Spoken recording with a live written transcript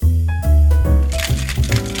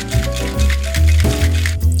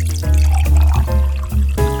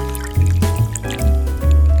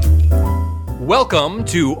Welcome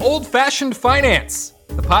to Old Fashioned Finance,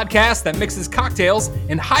 the podcast that mixes cocktails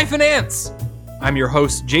and high finance. I'm your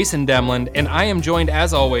host, Jason Demland, and I am joined,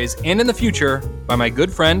 as always, and in the future, by my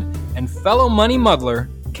good friend and fellow money muddler,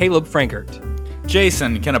 Caleb Frankert.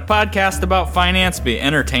 Jason, can a podcast about finance be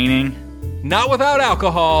entertaining? Not without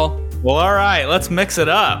alcohol. Well, all right, let's mix it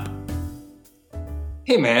up.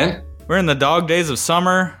 Hey, man. We're in the dog days of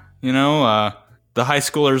summer. The high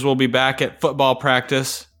schoolers will be back at football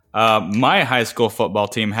practice. My high school football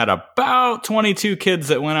team had about 22 kids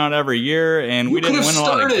that went out every year, and we didn't win a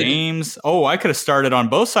lot of games. Oh, I could have started on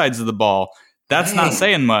both sides of the ball. That's not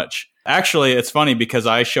saying much. Actually, it's funny because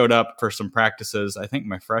I showed up for some practices, I think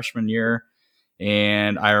my freshman year,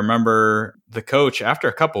 and I remember the coach after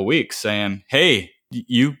a couple of weeks saying, "Hey,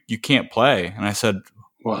 you can't play." And I said,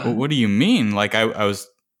 What do you mean? Like I was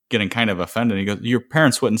getting kind of offended. He goes, "Your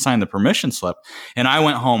parents wouldn't sign the permission slip." And I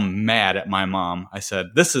went home mad at my mom. I said,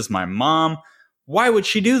 "This is my mom. Why would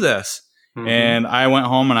she do this?" Mm-hmm. And I went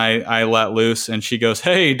home and I let loose, and she goes,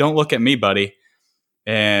 "Hey, don't look at me, buddy."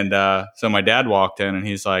 And so my dad walked in and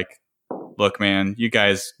he's like, "Look, man, you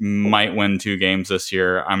guys might win 2 games this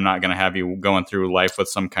year. I'm not going to have you going through life with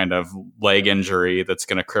some kind of leg injury that's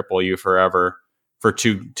going to cripple you forever for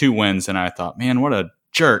two wins." And I thought, man, what a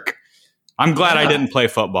jerk. I'm glad I didn't play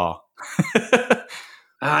football.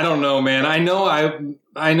 I don't know, man. I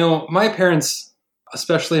know my parents,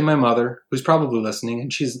 especially my mother, who's probably listening,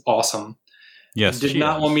 and she's awesome. Yes, did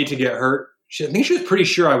not want me to get hurt. I think she was pretty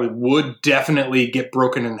sure I would definitely get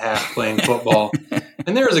broken in half playing football.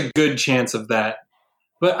 And there was a good chance of that.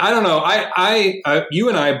 But I don't know. You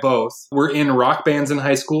and I both were in rock bands in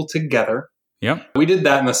high school together. Yep. We did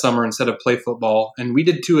that in the summer instead of play football, and we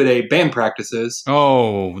did 2-a-day band practices.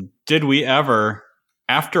 Oh, did we ever?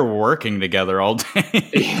 After working together all day.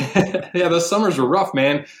 Yeah, those summers were rough,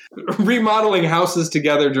 man. Remodeling houses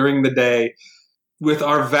together during the day with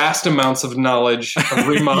our vast amounts of knowledge of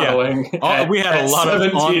remodeling. We had a lot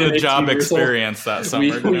of on-the-job experience that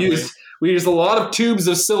summer. We used a lot of tubes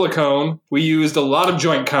of silicone. We used a lot of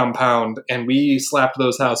joint compound, and we slapped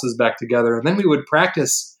those houses back together. And then we would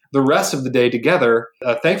practice the rest of the day together.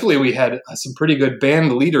 Thankfully, we had some pretty good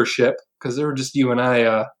band leadership because there were just you and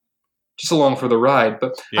I just along for the ride.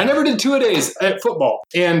 But yeah. I never did 2-a-days at football.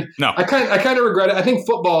 And no. I kind of regret it. I think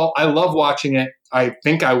football, I love watching it. I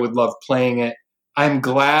think I would love playing it. I'm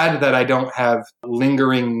glad that I don't have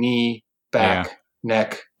lingering knee, back,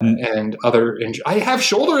 neck, and other injuries. I have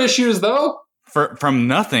shoulder issues, though. From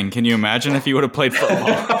nothing. Can you imagine if you would have played football?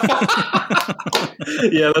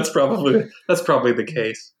 Yeah, that's probably the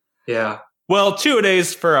case. Yeah. Well,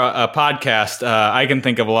 2-a-days for a podcast. I can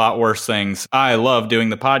think of a lot worse things. I love doing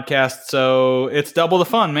the podcast, so it's double the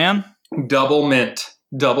fun, man. Double mint.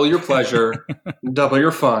 Double your pleasure. Double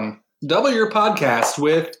your fun. Double your podcast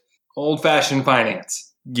with Old Fashioned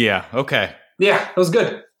Finance. Yeah, okay. Yeah, that was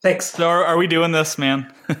good. Thanks. So are we doing this,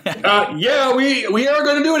 man? Yeah, we are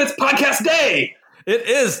going to do it. It's podcast day. It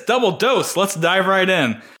is double dose. Let's dive right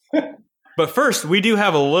in. But first, we do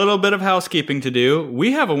have a little bit of housekeeping to do.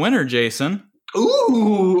 We have a winner, Jason.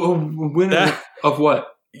 Ooh, a winner of what?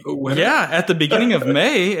 Yeah, at the beginning of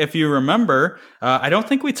May, if you remember, I don't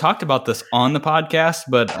think we talked about this on the podcast,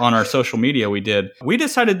 but on our social media we did. We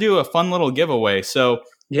decided to do a fun little giveaway. So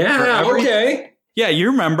yeah, okay. Yeah,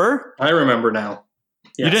 you remember. I remember now.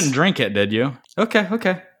 Yes. You didn't drink it, did you? Okay.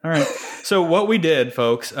 All right. So what we did,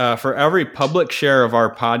 folks, for every public share of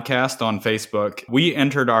our podcast on Facebook, we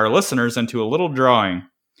entered our listeners into a little drawing.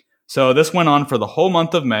 So this went on for the whole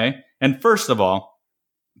month of May. And first of all,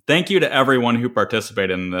 thank you to everyone who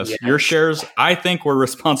participated in this. Yes. Your shares, I think, were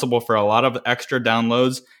responsible for a lot of extra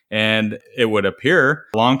downloads, and it would appear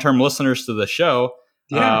long-term listeners to the show.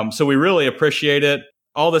 Yeah. So we really appreciate it.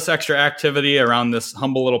 All this extra activity around this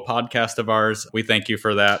humble little podcast of ours. We thank you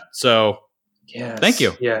for that. So yes, thank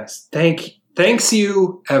you. Yes. Thanks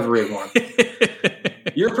you, everyone.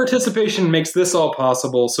 Your participation makes this all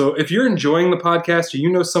possible. So if you're enjoying the podcast or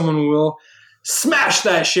you know someone who will, smash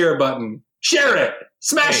that share button. Share it.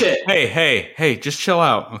 Smash it. Hey, just chill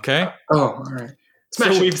out, okay? All right.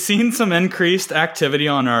 We've seen some increased activity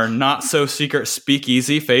on our not-so-secret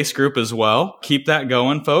Speakeasy Face group as well. Keep that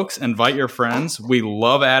going, folks. Invite your friends. We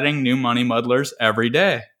love adding new money muddlers every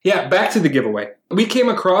day. Yeah, back to the giveaway. We came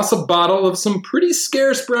across a bottle of some pretty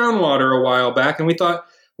scarce brown water a while back, and we thought,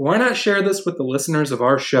 why not share this with the listeners of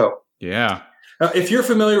our show? Yeah. If you're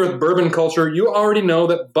familiar with bourbon culture, you already know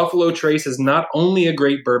that Buffalo Trace is not only a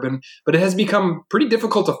great bourbon, but it has become pretty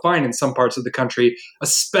difficult to find in some parts of the country,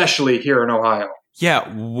 especially here in Ohio.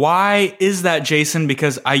 Yeah, why is that, Jason?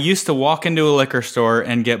 Because I used to walk into a liquor store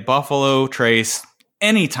and get Buffalo Trace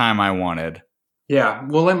anytime I wanted. Yeah,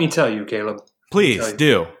 well, let me tell you, Caleb. Please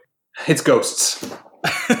do. It's ghosts.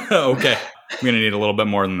 Okay. I'm going to need a little bit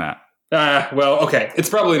more than that. Well, okay. It's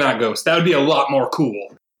probably not ghosts. That would be a lot more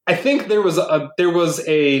cool. I think there's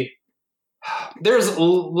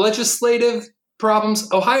legislative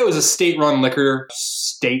problems. Ohio is a state-run liquor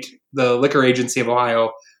state. The Liquor Agency of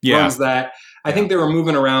Ohio runs that. I think they were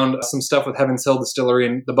moving around some stuff with Heaven's Hill Distillery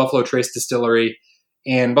and the Buffalo Trace Distillery.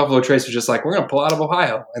 And Buffalo Trace was just like, we're going to pull out of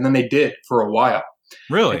Ohio. And then they did for a while.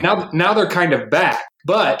 Really? Now they're kind of back.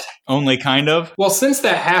 But only kind of? Well, since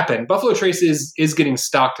that happened, Buffalo Trace is getting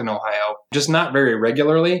stocked in Ohio, just not very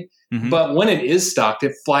regularly. Mm-hmm. But when it is stocked,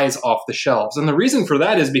 it flies off the shelves. And the reason for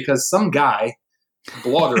that is because some guy,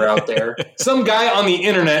 blogger out there, some guy on the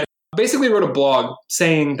internet basically wrote a blog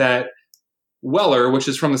saying that Weller, which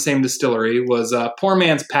is from the same distillery, was poor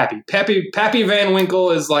man's Pappy. Pappy Van Winkle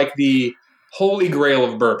is like the holy grail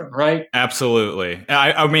of bourbon, right? Absolutely.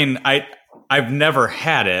 I mean, I've never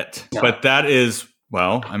had it, but that is...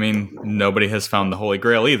 Well, I mean, nobody has found the Holy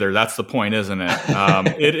Grail either. That's the point, isn't it?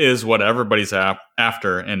 It is what everybody's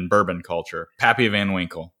after in bourbon culture. Pappy Van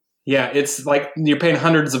Winkle. Yeah, it's like you're paying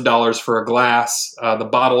hundreds of dollars for a glass. The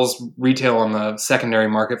bottles retail on the secondary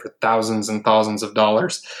market for thousands and thousands of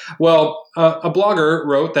dollars. Well, a blogger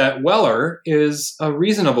wrote that Weller is a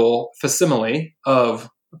reasonable facsimile of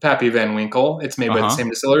Pappy Van Winkle. It's made by the same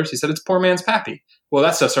distillers. He said it's poor man's Pappy. Well,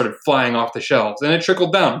 that stuff started flying off the shelves, and it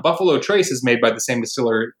trickled down. Buffalo Trace is made by the same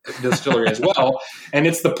distillery as well, and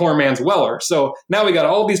it's the poor man's Weller. So now we got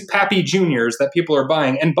all these Pappy Juniors that people are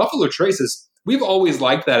buying, and Buffalo Traces, we've always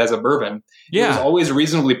liked that as a bourbon. Yeah. It was always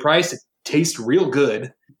reasonably priced. It tastes real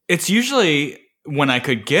good. It's usually, when I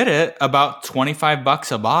could get it, about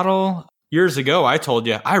 $25 a bottle. Years ago, I told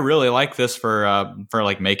you, I really like this for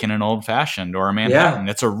like making an old fashioned or a Manhattan.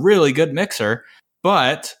 Yeah. It's a really good mixer,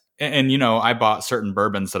 but... And, you know, I bought certain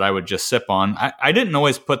bourbons that I would just sip on. I didn't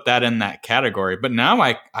always put that in that category, but now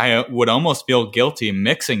I would almost feel guilty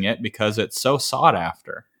mixing it because it's so sought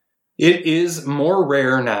after. It is more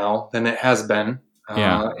rare now than it has been.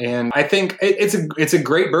 And I think it's a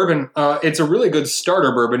great bourbon. It's a really good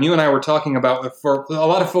starter bourbon. You and I were talking about, for a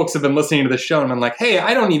lot of folks have been listening to the show and been like, hey,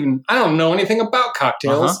 I don't know anything about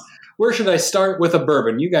cocktails. Where should I start with a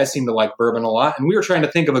bourbon? You guys seem to like bourbon a lot, and we were trying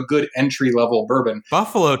to think of a good entry-level bourbon.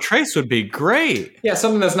 Buffalo Trace would be great. Yeah,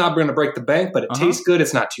 something that's not going to break the bank, but it tastes good.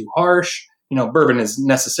 It's not too harsh. You know, bourbon is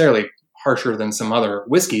necessarily harsher than some other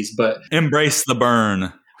whiskeys, but... Embrace the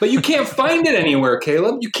burn. But you can't find it anywhere,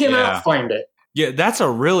 Caleb. You cannot find it. Yeah, that's a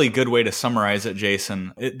really good way to summarize it,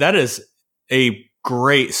 Jason. That is a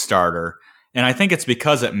great starter. And I think it's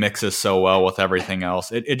because it mixes so well with everything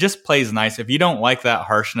else. It just plays nice. If you don't like that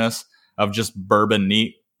harshness of just bourbon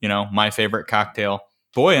neat, you know, my favorite cocktail,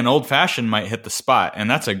 boy, an old fashioned might hit the spot. And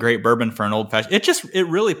that's a great bourbon for an old fashioned. It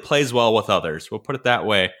really plays well with others. We'll put it that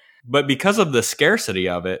way. But because of the scarcity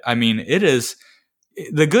of it, I mean,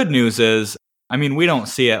 the good news is, I mean, we don't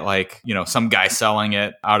see it like, you know, some guy selling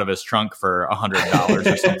it out of his trunk for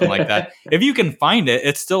 $100 or something like that. If you can find it,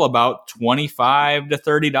 it's still about $25 to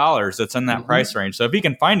 $30. It's in that price range. So if you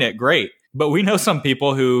can find it, great. But we know some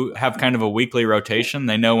people who have kind of a weekly rotation.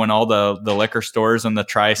 They know when all the liquor stores in the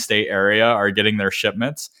tri-state area are getting their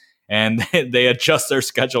shipments, and they adjust their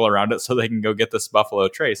schedule around it so they can go get this Buffalo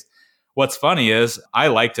Trace. What's funny is I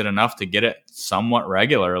liked it enough to get it somewhat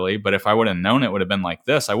regularly, but if I would have known it would have been like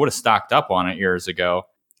this, I would have stocked up on it years ago.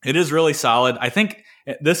 It is really solid. I think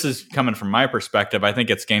this is coming from my perspective. I think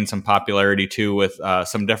it's gained some popularity too with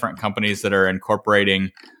some different companies that are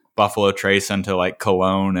incorporating Buffalo Trace into like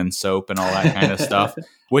cologne and soap and all that kind of stuff,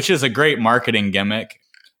 which is a great marketing gimmick.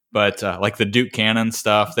 But like the Duke Cannon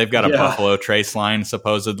stuff, they've got a Buffalo Trace line.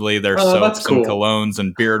 Supposedly their soaps and colognes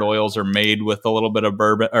and beard oils are made with a little bit of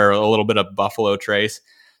bourbon or a little bit of Buffalo Trace.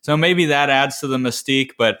 So maybe that adds to the mystique.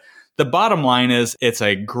 But the bottom line is it's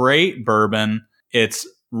a great bourbon. It's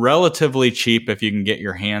relatively cheap if you can get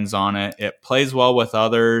your hands on it. It plays well with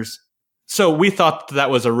others. So we thought that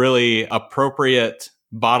was a really appropriate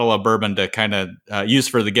bottle of bourbon to kind of use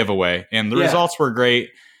for the giveaway. And the results were great.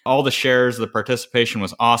 All the shares, the participation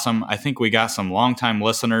was awesome. I think we got some longtime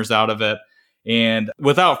listeners out of it. And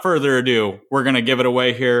without further ado, we're going to give it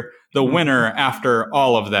away here. The winner after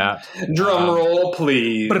all of that. Drum roll,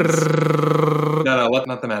 please. No, let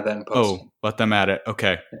them add that in post. Oh, let them add it.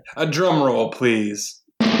 Okay. A drum roll, please.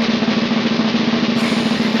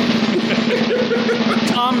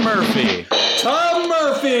 Tom Murphy. Tom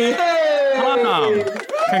Murphy. Hey! Tom,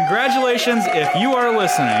 congratulations if you are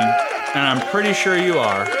listening. And I'm pretty sure you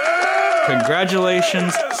are.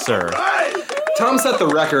 Congratulations, sir. Tom set the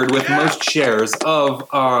record with most shares of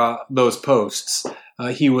those posts.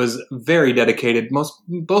 He was very dedicated,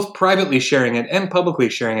 both privately sharing it and publicly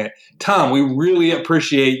sharing it. Tom, we really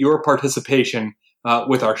appreciate your participation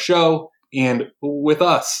with our show and with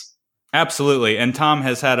us. Absolutely. And Tom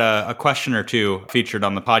has had a question or two featured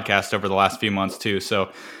on the podcast over the last few months too.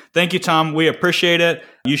 So thank you, Tom. We appreciate it.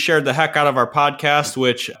 You shared the heck out of our podcast,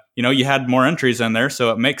 which, you had more entries in there.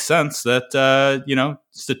 So it makes sense that,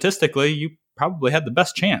 statistically, you probably had the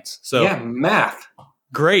best chance. So yeah, math.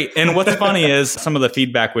 Great. And what's funny is some of the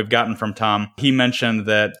feedback we've gotten from Tom, he mentioned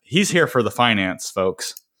that he's here for the finance,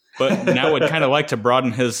 folks, but now would kind of like to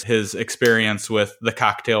broaden his experience with the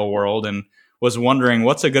cocktail world and was wondering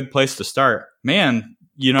what's a good place to start. Man,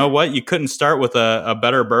 you know what? You couldn't start with a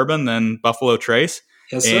better bourbon than Buffalo Trace.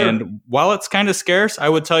 Yes, sir. And while it's kind of scarce, I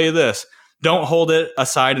would tell you this. Don't hold it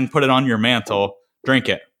aside and put it on your mantle. Drink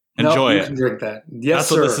it. Enjoy you can drink that. Yes,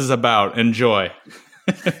 That's what this is about. Enjoy.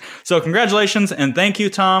 So congratulations and thank you,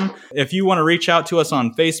 Tom. If you want to reach out to us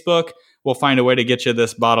on Facebook, we'll find a way to get you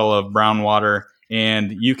this bottle of brown water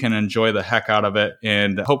and you can enjoy the heck out of it.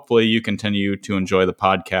 And hopefully you continue to enjoy the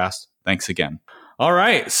podcast. Thanks again. All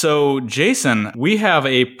right. So, Jason, we have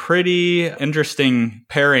a pretty interesting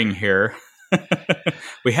pairing here.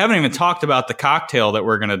 We haven't even talked about the cocktail that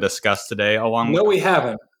we're going to discuss today. No, we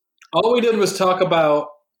haven't. All we did was talk about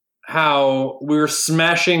how we were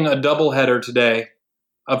smashing a doubleheader today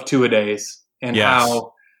of two-a-days and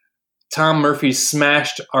how Tom Murphy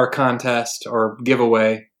smashed our contest or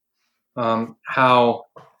giveaway. How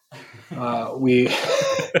we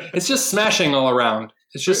it's just smashing all around.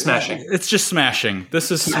 It's just smashing. It's just smashing.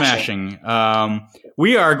 This is smashing.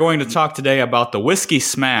 We are going to talk today about the Whiskey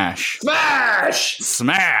Smash.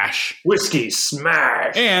 Smash! Whiskey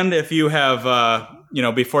Smash! And if you have,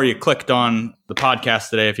 before you clicked on the podcast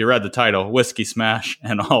today, if you read the title, Whiskey Smash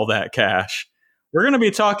and All That Cash, we're going to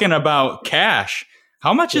be talking about cash.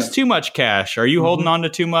 How much is too much cash? Are you holding on to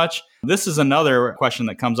too much? This is another question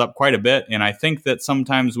that comes up quite a bit, and I think that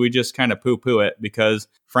sometimes we just kind of poo-poo it because,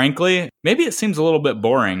 frankly, maybe it seems a little bit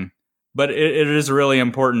boring, but it is a really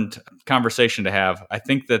important conversation to have. I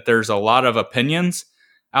think that there's a lot of opinions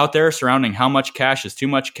out there surrounding how much cash is too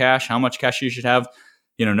much cash, how much cash you should have,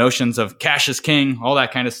 notions of cash is king, all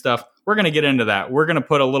that kind of stuff. We're going to get into that. We're going to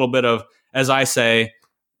put a little bit of, as I say,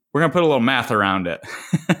 we're going to put a little math around it.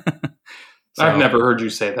 So, I've never heard you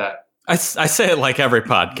say that. I say it like every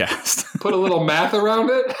podcast. Put a little math around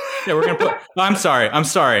it? Yeah, we're going to put... I'm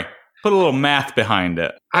sorry. Put a little math behind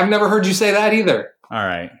it. I've never heard you say that either. All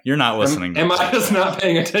right. You're not listening. Am I just not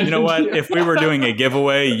paying attention? You know what? If we were doing a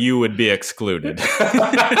giveaway, you would be excluded.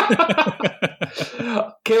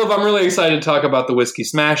 Caleb, I'm really excited to talk about the Whiskey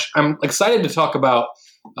Smash. I'm excited to talk about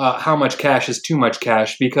how much cash is too much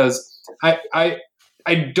cash because I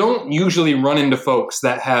don't usually run into folks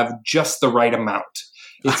that have just the right amount.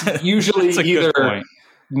 It's usually either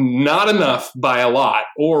not enough by a lot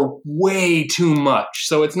or way too much.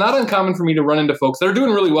 So it's not uncommon for me to run into folks that are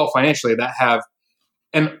doing really well financially that have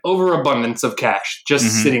an overabundance of cash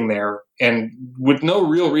just sitting there and with no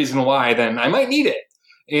real reason why, then I might need it.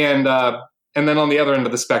 And then on the other end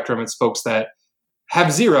of the spectrum, it's folks that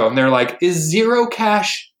have zero and they're like, is zero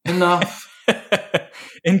cash enough?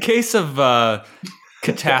 In case of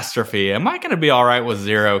catastrophe, am I going to be all right with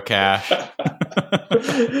zero cash?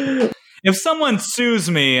 If someone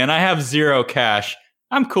sues me and I have zero cash,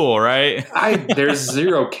 I'm cool, right? There's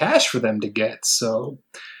zero cash for them to get, so...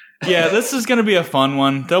 Yeah, this is going to be a fun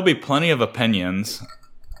one. There'll be plenty of opinions.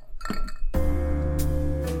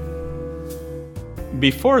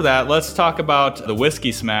 Before that, let's talk about the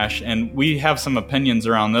Whiskey Smash, and we have some opinions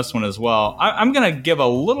around this one as well. I'm going to give a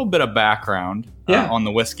little bit of background on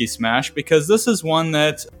the Whiskey Smash, because this is one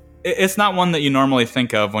that, it's not one that you normally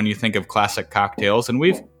think of when you think of classic cocktails, and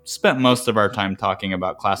we've spent most of our time talking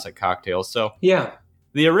about classic cocktails. So,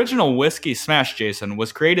 the original Whiskey Smash, Jason,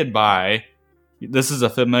 was created by... This is a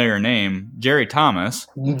familiar name, Jerry Thomas.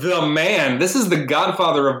 The man. This is the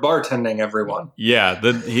godfather of bartending, everyone. Yeah,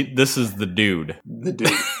 this is the dude. The dude.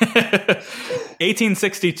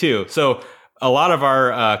 1862. So a lot of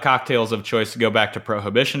our cocktails of choice go back to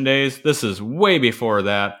Prohibition days. This is way before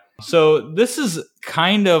that. So this is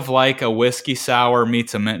kind of like a whiskey sour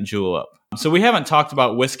meets a mint julep. So we haven't talked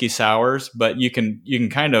about whiskey sours, but you can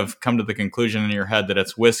kind of come to the conclusion in your head that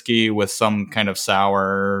it's whiskey with some kind of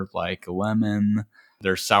sour, like lemon.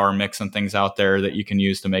 There's sour mix and things out there that you can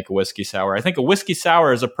use to make a whiskey sour. I think a whiskey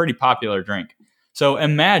sour is a pretty popular drink. So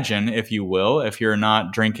imagine, if you will, if you're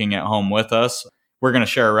not drinking at home with us, we're going to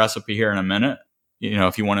share a recipe here in a minute.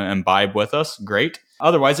 If you want to imbibe with us, great.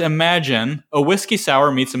 Otherwise, imagine a whiskey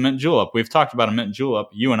sour meets a mint julep. We've talked about a mint julep.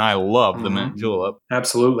 You and I love the mint julep.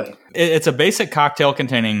 Absolutely. It's a basic cocktail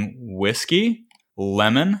containing whiskey,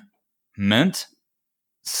 lemon, mint,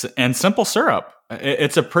 and simple syrup.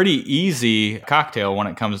 It's a pretty easy cocktail when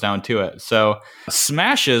it comes down to it. So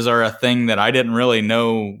smashes are a thing that I didn't really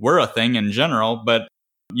know were a thing in general, but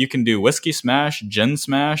you can do whiskey smash, gin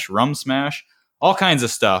smash, rum smash, all kinds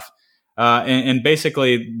of stuff. And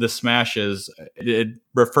basically the smash it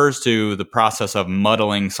refers to the process of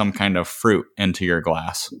muddling some kind of fruit into your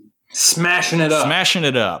glass. Smashing it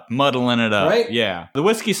up, muddling it up. Right? Yeah. The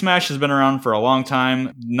whiskey smash has been around for a long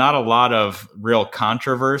time. Not a lot of real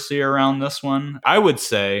controversy around this one. I would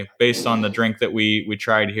say, based on the drink that we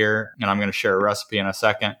tried here, and I'm going to share a recipe in a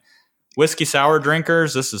second, whiskey sour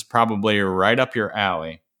drinkers, this is probably right up your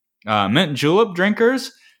alley. Mint julep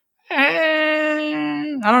drinkers,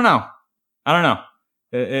 I don't know.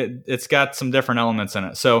 It's got some different elements in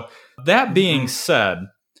it. So that being said,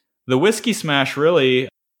 the whiskey smash really...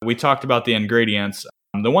 We talked about the ingredients.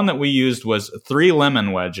 The one that we used was 3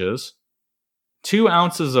 lemon wedges, 2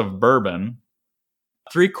 ounces of bourbon,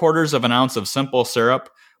 3/4 of an ounce of simple syrup,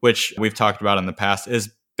 which we've talked about in the past,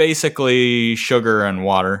 is basically sugar and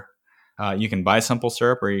water. You can buy simple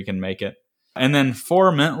syrup or you can make it. And then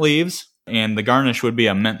 4 mint leaves, and the garnish would be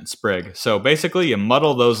a mint sprig. So basically you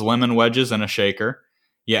muddle those lemon wedges in a shaker.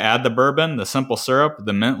 You add the bourbon, the simple syrup,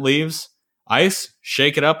 the mint leaves, ice,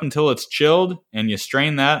 shake it up until it's chilled, and you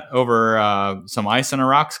strain that over some ice in a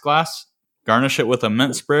rocks glass, garnish it with a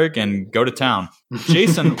mint sprig, and go to town.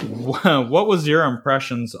 Jason, what was your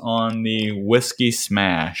impressions on the whiskey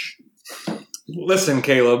smash? Listen,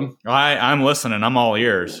 Caleb. I'm listening. I'm all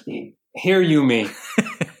ears. Hear you me.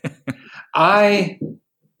 I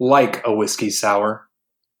like a whiskey sour.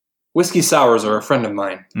 Whiskey sours are a friend of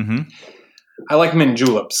mine. Mm-hmm. I like mint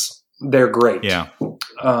juleps. They're great. Yeah.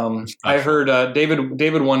 I heard David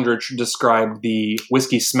Wondrich describe the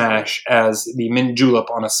whiskey smash as the mint julep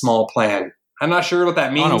on a small plan. I'm not sure what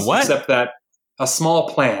that means, on a what? Except that a small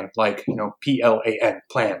plan, like PLAN,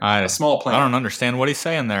 plan, a small plan. I don't understand what he's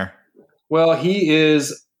saying there. Well, he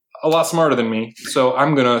is a lot smarter than me, so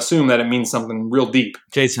I'm going to assume that it means something real deep.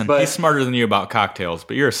 Jason, he's smarter than you about cocktails,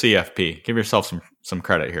 but you're a CFP. Give yourself some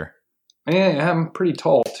credit here. Yeah, I'm pretty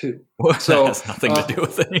tall too. Well, so that has nothing to do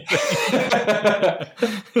with anything.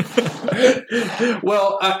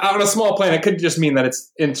 Well, on a small plan, it could just mean that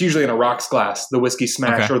it's usually in a rocks glass. The whiskey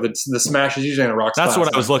smash, or the smash is usually in a rocks glass. That's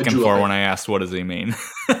what I was looking for when I asked, "What does he mean?"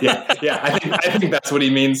 yeah. I think that's what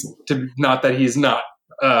he means. Not that he's not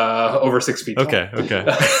over 6 feet tall. Okay.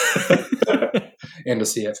 And a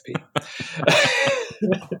CFP.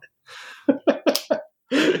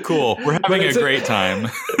 Cool. We're having a great time.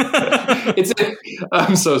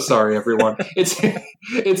 I'm so sorry, everyone. It's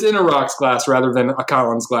in a rocks glass rather than a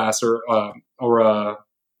Collins glass or what are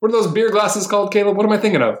those beer glasses called, Caleb? What am I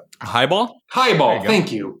thinking of? Highball? Highball.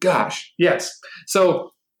 Thank you. Gosh. Yes.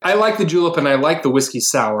 So I like the julep and I like the whiskey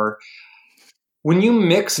sour. When you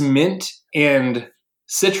mix mint and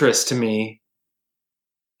citrus, to me,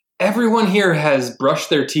 everyone here has brushed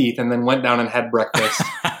their teeth and then went down and had breakfast.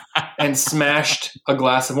 And smashed a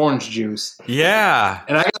glass of orange juice. Yeah.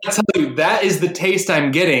 And I gotta tell you, that is the taste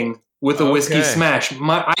I'm getting with a whiskey smash.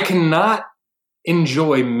 I cannot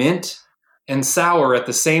enjoy mint and sour at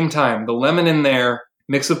the same time. The lemon in there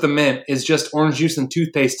mixed with the mint is just orange juice and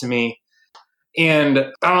toothpaste to me. And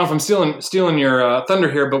I don't know if I'm stealing your thunder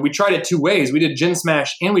here, but we tried it 2 ways. We did gin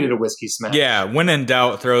smash and we did a whiskey smash. Yeah, when in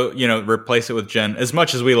doubt, replace it with gin. As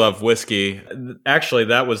much as we love whiskey, actually,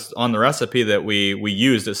 that was on the recipe that we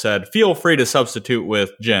used. It said, feel free to substitute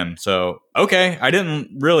with gin. So, okay, I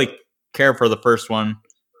didn't really care for the first one.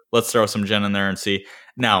 Let's throw some gin in there and see.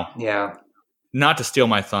 Now, not to steal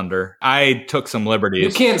my thunder, I took some liberties.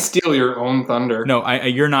 You can't steal your own thunder. No,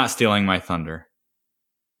 you're not stealing my thunder.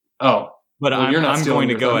 Oh. But I'm going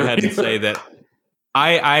to go ahead and say that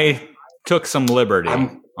I took some liberty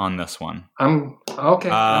on this one. I'm going to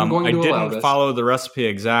allow this. I didn't follow the recipe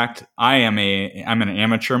exact. I'm an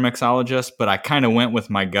amateur mixologist, but I kind of went with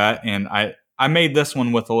my gut, and I made this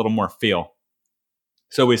one with a little more feel.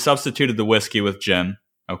 So we substituted the whiskey with gin,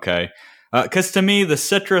 okay? Because to me, the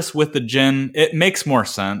citrus with the gin, it makes more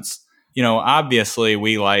sense. Obviously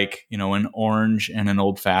we like, an orange and an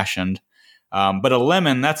old-fashioned. But a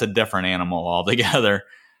lemon, that's a different animal altogether.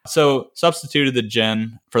 So substituted the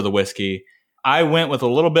gin for the whiskey. I went with a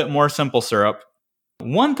little bit more simple syrup.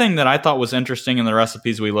 One thing that I thought was interesting in the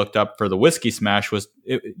recipes we looked up for the whiskey smash was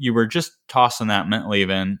you were just tossing that mint leaf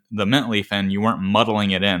in, you weren't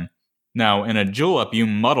muddling it in. Now, in a julep, you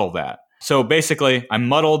muddle that. So basically, I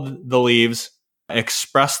muddled the leaves,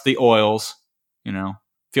 expressed the oils,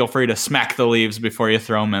 feel free to smack the leaves before you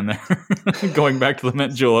throw them in there. Going back to the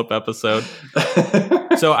mint julep episode.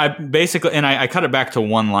 So I basically, and I cut it back to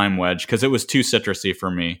 1 lime wedge because it was too citrusy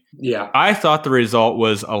for me. Yeah. I thought the result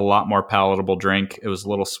was a lot more palatable drink. It was a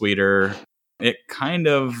little sweeter. It kind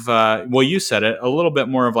of, well, you said it, a little bit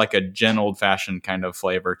more of like a gin old-fashioned kind of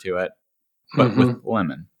flavor to it, but with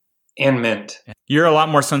lemon. And mint. You're a lot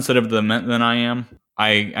more sensitive to the mint than I am.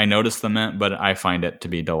 I notice the mint, but I find it to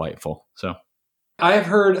be delightful. So I've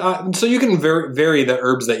heard, so you can vary the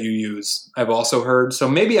herbs that you use, I've also heard. So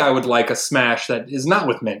maybe I would like a smash that is not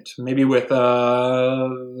with mint. Maybe with, I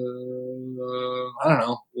don't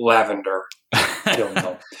know, lavender. I don't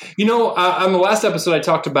know. On the last episode, I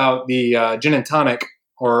talked about the gin and tonic,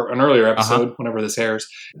 or an earlier episode, whenever this airs.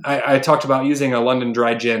 I talked about using a London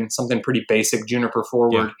dry gin, something pretty basic, juniper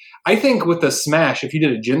forward. Yeah. I think with the smash, if you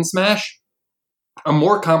did a gin smash, a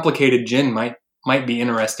more complicated gin might be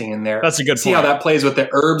interesting in there. That's a good point. See how that plays with the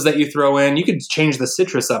herbs that you throw in. You could change the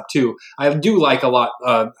citrus up too. I do like a lot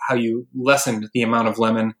how you lessened the amount of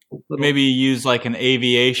lemon. Maybe use like an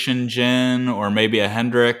aviation gin or maybe a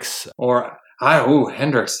Hendrick's. Or,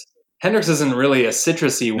 Hendrick's. Hendrick's isn't really a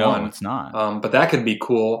citrusy one. No, it's not. But that could be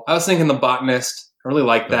cool. I was thinking the Botanist. I really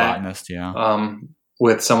like that. Botanist, yeah.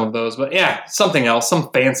 With some of those. But yeah, something else.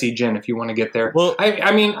 Some fancy gin if you want to get there. Well,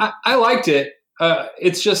 I liked it.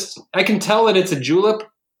 It's just, I can tell that it's a julep.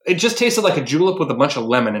 It just tasted like a julep with a bunch of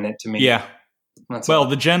lemon in it to me. Yeah.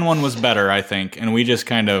 The gin one was better, I think. And we just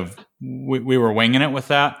kind of, we were winging it with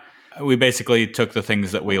that. We basically took the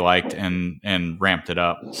things that we liked and ramped it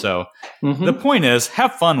up. So the point is,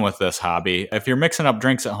 have fun with this hobby. If you're mixing up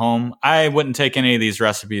drinks at home, I wouldn't take any of these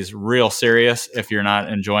recipes real serious if you're not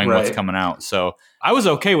enjoying what's coming out. So I was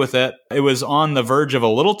okay with it. It was on the verge of a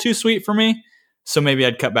little too sweet for me. So maybe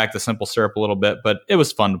I'd cut back the simple syrup a little bit, but it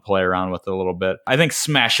was fun to play around with it a little bit. I think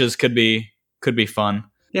smashes could be fun.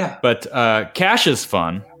 Yeah. But cash is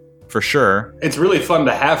fun, for sure. It's really fun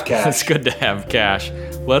to have cash. It's good to have cash.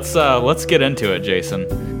 Let's get into it, Jason.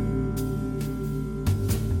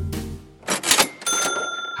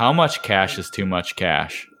 How much cash is too much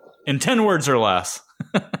cash? In 10 words or less.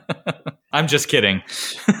 I'm just kidding.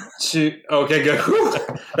 Okay, good.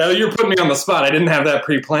 You're putting me on the spot. I didn't have that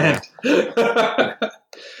pre-planned.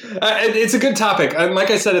 It's a good topic. Like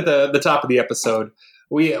I said at the top of the episode,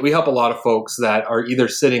 we help a lot of folks that are either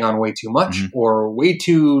sitting on way too much or way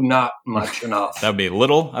too not much enough. That would be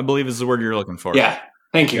little, I believe is the word you're looking for. Yeah.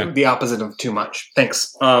 Thank you. Yeah. The opposite of too much.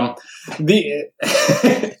 Thanks.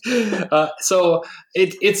 So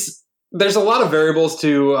there's a lot of variables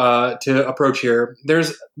to approach here.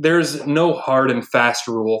 There's no hard and fast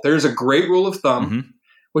rule. There's a great rule of thumb,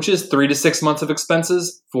 which is 3 to 6 months of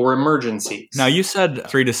expenses for emergencies. Now, you said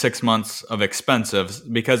 3 to 6 months of expenses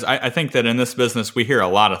because I think that in this business we hear a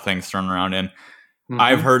lot of things thrown around. And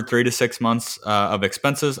I've heard 3 to 6 months of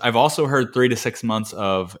expenses. I've also heard 3 to 6 months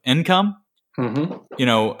of income.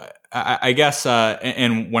 I guess,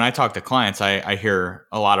 and when I talk to clients, I hear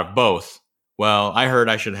a lot of both. Well, I heard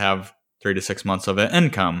I should have 3 to 6 months of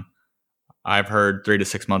income. I've heard 3 to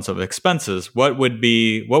 6 months of expenses. What would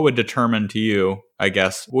determine to you, I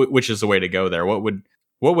guess, which is the way to go there? What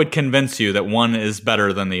would convince you that one is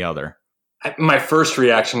better than the other? My first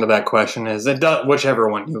reaction to that question is whichever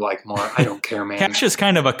one you like more. I don't care, man. Cash is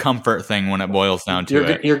kind of a comfort thing when it boils down to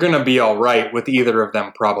it. You're going to be all right with either of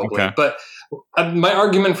them probably. Okay. But my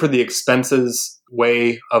argument for the expenses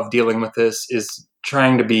way of dealing with this is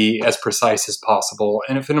trying to be as precise as possible.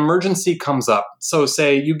 And if an emergency comes up, so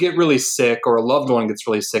say you get really sick or a loved one gets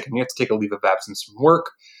really sick and you have to take a leave of absence from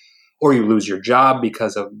work, or you lose your job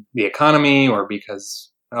because of the economy or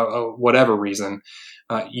because of whatever reason,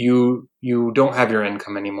 you don't have your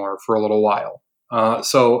income anymore for a little while.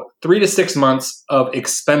 So 3 to 6 months of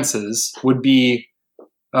expenses would be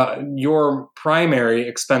your primary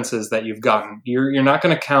expenses that you've gotten. You're not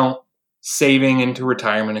going to count saving into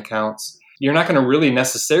retirement accounts. You're not going to really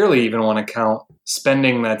necessarily even want to count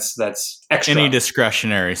spending that's extra. Any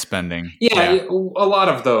discretionary spending. Yeah, a lot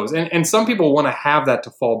of those. And some people want to have that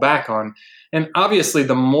to fall back on. And obviously,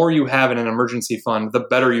 the more you have in an emergency fund, the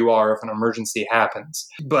better you are if an emergency happens.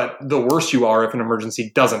 But the worse you are if an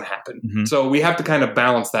emergency doesn't happen. So we have to kind of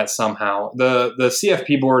balance that somehow. The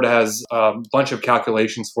CFP board has a bunch of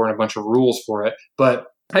calculations for it and a bunch of rules for it. But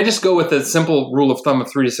I just go with the simple rule of thumb of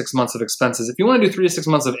 3 to 6 months of expenses. If you want to do 3 to 6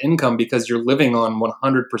 months of income because you're living on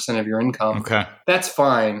 100% of your income, that's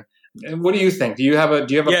fine. What do you think? Do you have a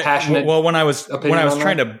passionate? Well, when I was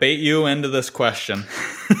trying to bait you into this question,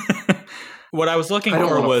 what I was looking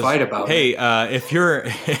for was, hey, if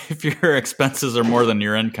your expenses are more than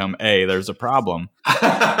your income, there's a problem.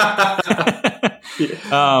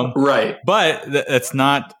 Right. But it's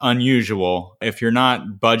not unusual. If you're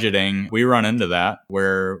not budgeting, we run into that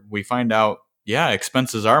where we find out,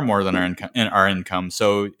 expenses are more than our income.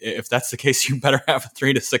 So if that's the case, you better have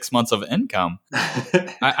 3 to 6 months of income.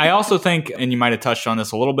 I also think, and you might have touched on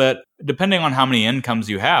this a little bit, depending on how many incomes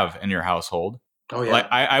you have in your household, like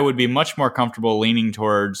I would be much more comfortable leaning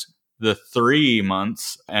towards the 3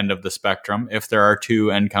 months end of the spectrum if there are 2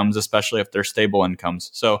 incomes, especially if they're stable incomes.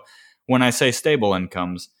 So when I say stable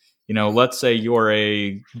incomes, let's say you're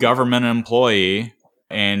a government employee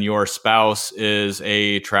and your spouse is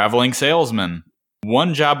a traveling salesman.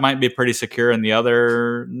 One job might be pretty secure and the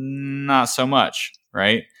other not so much,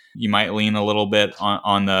 right? You might lean a little bit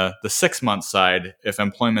on the 6 month side if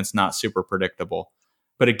employment's not super predictable.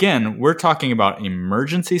 But again, we're talking about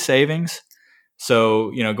emergency savings.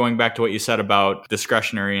 So, going back to what you said about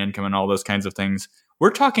discretionary income and all those kinds of things, we're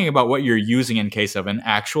talking about what you're using in case of an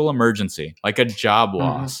actual emergency, like a job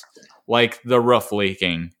loss, like the roof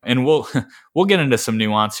leaking. And we'll get into some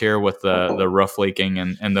nuance here with the roof leaking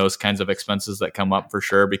and those kinds of expenses that come up for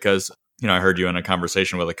sure. Because, I heard you in a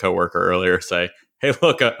conversation with a coworker earlier say, hey,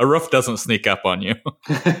 look, a roof doesn't sneak up on you.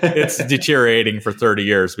 It's deteriorating for 30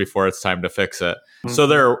 years before it's time to fix it. So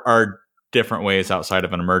there are different ways outside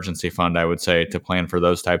of an emergency fund, I would say, to plan for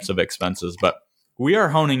those types of expenses. But we are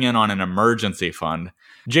honing in on an emergency fund.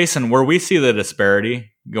 Jason, where we see the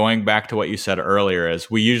disparity, going back to what you said earlier, is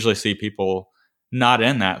we usually see people not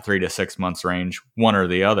in that 3 to 6 months range, one or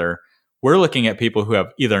the other. We're looking at people who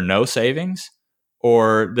have either no savings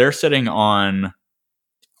or they're sitting on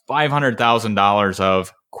 $500,000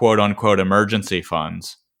 of quote unquote emergency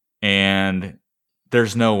funds. And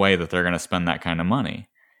there's no way that they're going to spend that kind of money.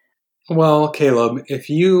 Well, Caleb, if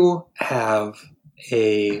you have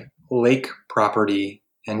a lake property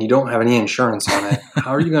and you don't have any insurance on it,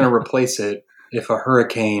 how are you going to replace it if a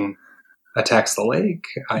hurricane attacks the lake?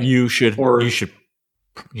 You should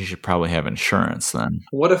probably have insurance then.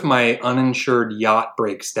 What if my uninsured yacht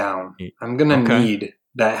breaks down? I'm going to need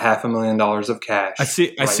that $500,000 of cash. I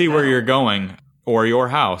see where you're going. Or your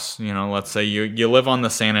house. Let's say you live on the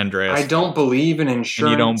San Andreas. I don't believe in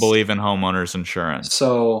insurance. And you don't believe in homeowners insurance.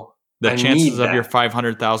 So the chances of your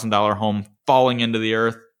 $500,000 home falling into the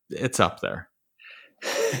earth, it's up there.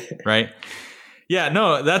 Right? Yeah,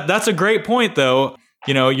 no, that's a great point though.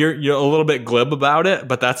 You're a little bit glib about it,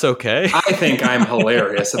 but that's okay. I think I'm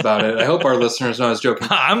hilarious about it. I hope our listeners know I was joking.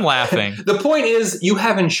 I'm laughing. The point is, you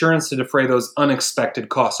have insurance to defray those unexpected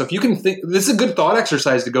costs. So if you can think, this is a good thought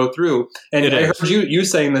exercise to go through. And I heard you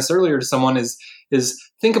saying this earlier to someone is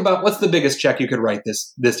think about what's the biggest check you could write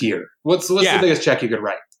this year. What's the biggest check you could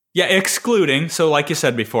write? Yeah, excluding. So like you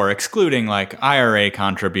said before, excluding like IRA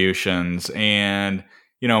contributions and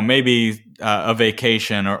maybe a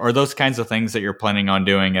vacation or those kinds of things that you're planning on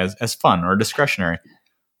doing as fun or discretionary.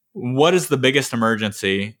 What is the biggest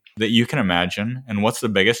emergency that you can imagine? And what's the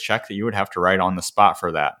biggest check that you would have to write on the spot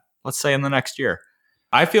for that? Let's say in the next year.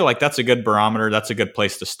 I feel like that's a good barometer. That's a good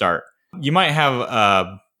place to start. You might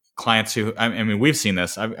have clients who, we've seen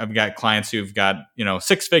this. I've got clients who've got,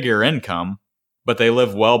 6-figure income, but they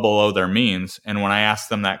live well below their means. And when I ask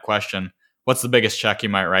them that question, what's the biggest check you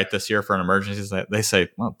might write this year for an emergency? They say,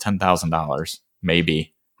 well, $10,000,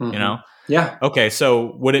 maybe, Yeah. Okay.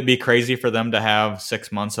 So would it be crazy for them to have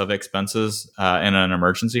 6 months of expenses in an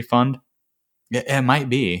emergency fund? It might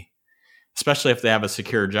be, especially if they have a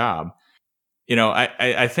secure job.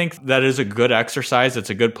 I think that is a good exercise. It's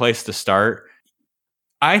a good place to start.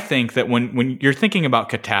 I think that when you're thinking about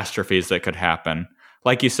catastrophes that could happen,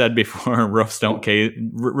 like you said before, roofs don't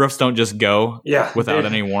just go without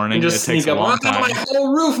any warning. It takes a long time. My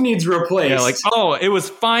whole roof needs replaced. Yeah, like, it was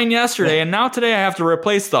fine yesterday, and now today I have to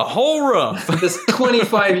replace the whole roof. This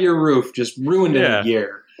 25-year roof just ruined in a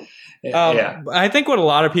year. I think what a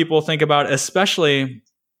lot of people think about, especially,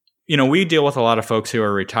 we deal with a lot of folks who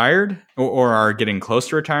are retired or are getting close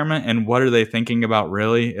to retirement, and what are they thinking about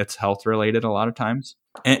really? It's health related a lot of times.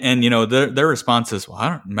 And their response is,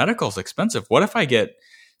 well, medical's expensive. What if I get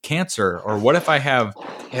cancer? Or what if I have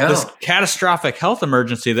this catastrophic health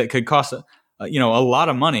emergency that could cost, a lot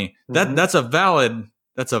of money? That's a valid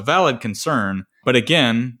concern. But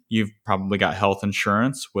again, you've probably got health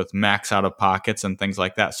insurance with max out of pockets and things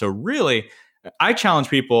like that. So really, I challenge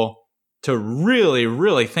people to really,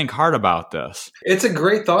 really think hard about this. It's a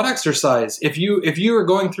great thought exercise. If you are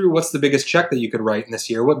going through what's the biggest check that you could write in this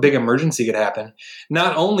year, what big emergency could happen,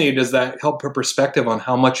 not only does that help put perspective on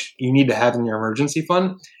how much you need to have in your emergency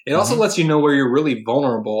fund, it also lets you know where you're really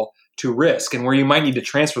vulnerable to risk and where you might need to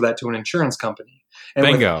transfer that to an insurance company. And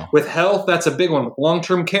Bingo. With health, that's a big one. With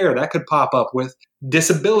long-term care, that could pop up. With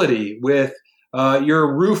disability, with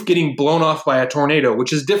your roof getting blown off by a tornado,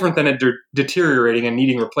 which is different than it deteriorating and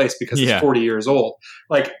needing replaced because it's 40 years old.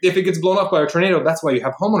 Like if it gets blown off by a tornado, that's why you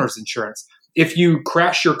have homeowners insurance. If you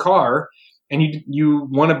crash your car and you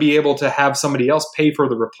want to be able to have somebody else pay for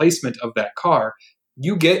the replacement of that car,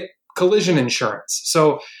 you get collision insurance.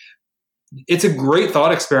 So it's a great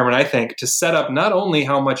thought experiment, I think, to set up not only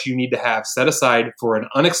how much you need to have set aside for an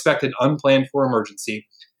unexpected, unplanned for emergency,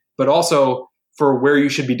 but also for where you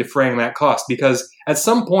should be defraying that cost. Because at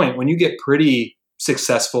some point when you get pretty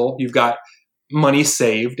successful, you've got money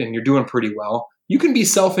saved and you're doing pretty well, you can be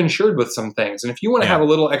self-insured with some things. And if you want to have a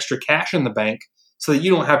little extra cash in the bank so that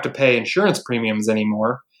you don't have to pay insurance premiums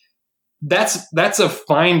anymore, that's a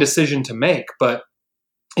fine decision to make. But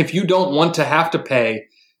if you don't want to have to pay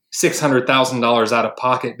 $600,000 out of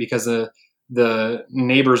pocket because the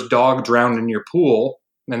neighbor's dog drowned in your pool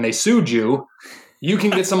and they sued you, you can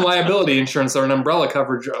get some liability insurance or an umbrella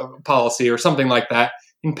coverage policy or something like that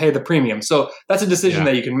and pay the premium. So that's a decision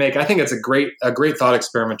that you can make. I think it's a great thought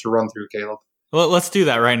experiment to run through, Caleb. Well, let's do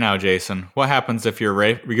that right now, Jason. What happens if your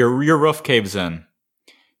roof caves in?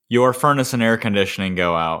 Your furnace and air conditioning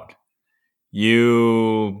go out.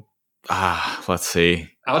 Let's see.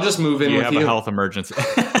 I'll just move in with you. You have a health emergency.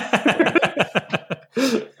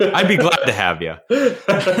 I'd be glad to have you.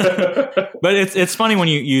 But it's funny when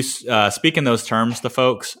you speak in those terms to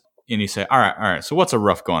folks and you say, all right, so what's a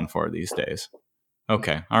roof going for these days?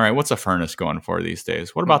 Okay. All right. What's a furnace going for these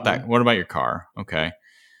days? What about that? What about your car? Okay.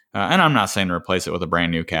 And I'm not saying to replace it with a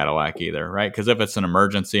brand new Cadillac either, right? Because if it's an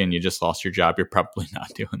emergency and you just lost your job, you're probably not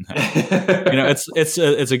doing that.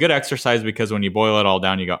 It's a good exercise because when you boil it all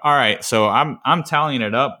down, you go, all right, so I'm tallying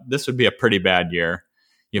it up. This would be a pretty bad year.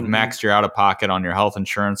 You've maxed your out of pocket on your health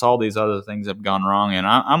insurance. All these other things have gone wrong, and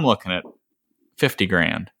I'm looking at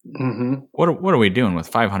 $50,000. Mm-hmm. What are we doing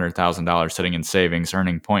with $500,000 sitting in savings,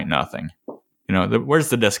 earning point nothing? Where's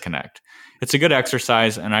the disconnect? It's a good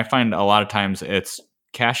exercise, and I find a lot of times it's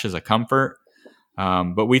cash is a comfort.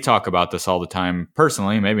 But we talk about this all the time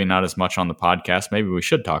personally, maybe not as much on the podcast. Maybe we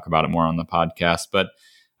should talk about it more on the podcast. But,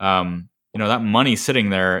 that money sitting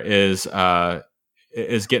there is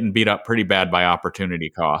getting beat up pretty bad by opportunity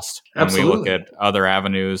cost. Absolutely. When we look at other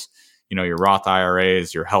avenues, your Roth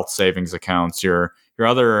IRAs, your health savings accounts, your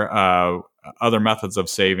other methods of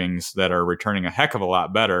savings that are returning a heck of a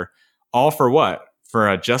lot better, all for what? For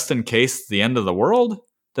a just in case the end of the world?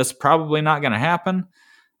 That's probably not going to happen.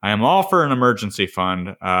 I am all for an emergency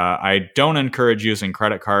fund. I don't encourage using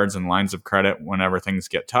credit cards and lines of credit whenever things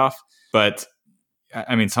get tough. But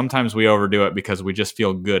I mean, sometimes we overdo it because we just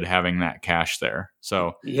feel good having that cash there.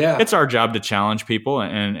 So it's our job to challenge people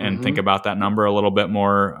and think about that number a little bit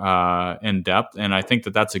more in depth. And I think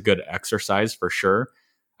that that's a good exercise for sure.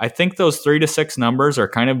 I think those 3 to 6 numbers are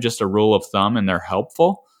kind of just a rule of thumb and they're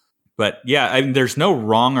helpful. But there's no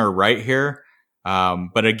wrong or right here.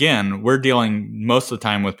 But again, we're dealing most of the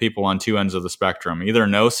time with people on two ends of the spectrum, either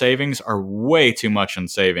no savings or way too much in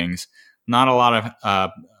savings. Not a lot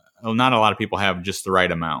of people have just the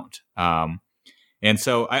right amount. And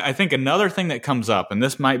so I think another thing that comes up, and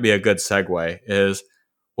this might be a good segue, is,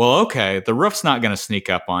 well, okay, the roof's not going to sneak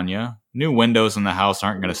up on you. New windows in the house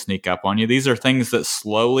aren't going to sneak up on you. These are things that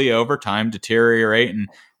slowly over time deteriorate, and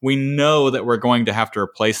we know that we're going to have to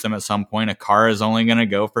replace them at some point. A car is only going to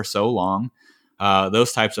go for so long.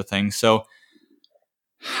 Those types of things. So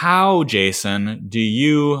how, Jason, do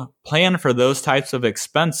you plan for those types of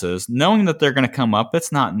expenses, knowing that they're going to come up?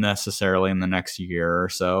 It's not necessarily in the next year or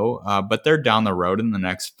so, but they're down the road in the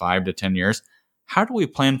next 5 to 10 years. How do we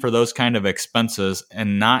plan for those kind of expenses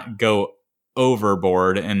and not go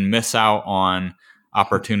overboard and miss out on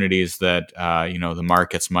opportunities that, the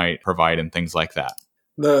markets might provide and things like that?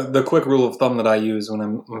 The quick rule of thumb that I use when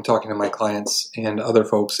I'm talking to my clients and other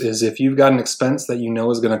folks is if you've got an expense that you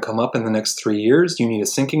know is going to come up in the next 3 years, you need a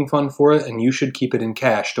sinking fund for it, and you should keep it in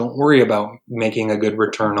cash. Don't worry about making a good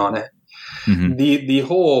return on it. Mm-hmm.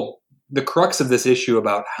 The crux of this issue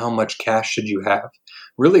about how much cash should you have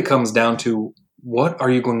really comes down to what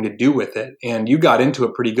are you going to do with it? And you got into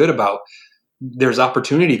it pretty good about there's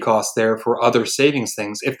opportunity costs there for other savings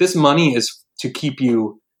things. If this money is to keep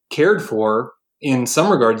you cared for, in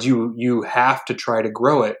some regards, you have to try to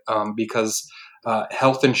grow it because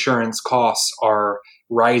health insurance costs are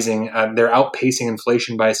rising. They're outpacing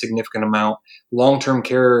inflation by a significant amount. Long-term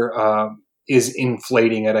care is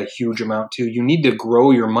inflating at a huge amount too. You need to grow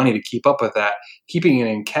your money to keep up with that. Keeping it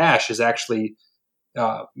in cash is actually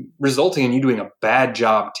resulting in you doing a bad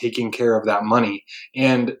job taking care of that money.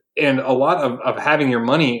 And a lot of having your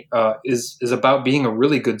money is about being a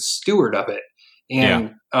really good steward of it.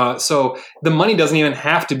 And so the money doesn't even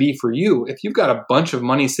have to be for you. If you've got a bunch of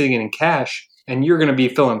money sitting in cash and you're going to be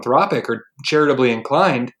philanthropic or charitably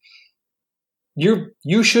inclined,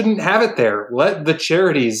 you shouldn't have it there. Let the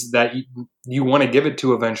charities that you want to give it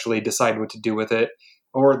to eventually decide what to do with it.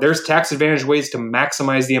 Or there's tax advantage ways to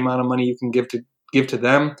maximize the amount of money you can give to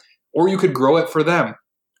them, or you could grow it for them.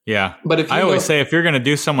 Yeah. But if I always say, if you're going to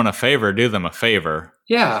do someone a favor, do them a favor.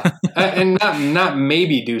 Yeah. And not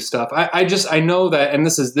maybe do stuff. I know that, and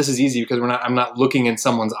this is easy because I'm not looking in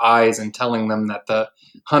someone's eyes and telling them that the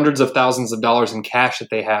hundreds of thousands of dollars in cash that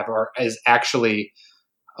they have is actually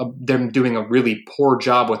them doing a really poor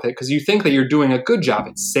job with it, because you think that you're doing a good job.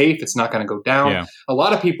 It's safe. It's not going to go down. Yeah. A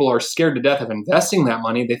lot of people are scared to death of investing that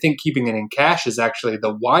money. They think keeping it in cash is actually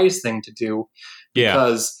the wise thing to do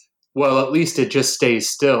because, well, at least it just stays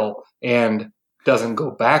still and doesn't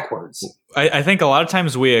go backwards. I think a lot of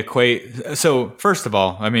times we equate. So first of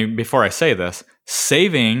all, I mean, before I say this,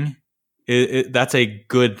 saving, that's a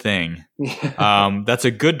good thing. That's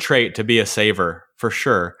a good trait to be a saver, for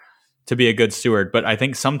sure, to be a good steward. But I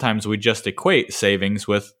think sometimes we just equate savings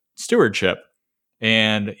with stewardship.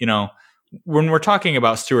 And, when we're talking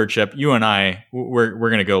about stewardship, you and I, we're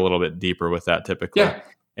going to go a little bit deeper with that typically. Yeah.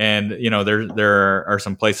 And, there are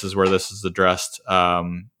some places where this is addressed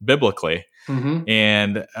biblically. Mm-hmm.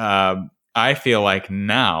 And I feel like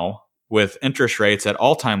now, with interest rates at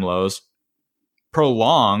all-time lows,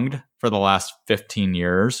 prolonged for the last 15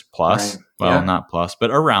 years plus, right. Yeah. Not plus, but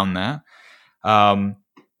around that,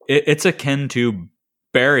 it's akin to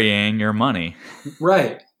burying your money.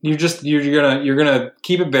 Right. You're gonna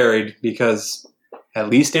keep it buried because at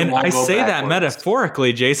least it won't I go say backwards. That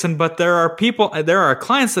metaphorically, Jason, but there are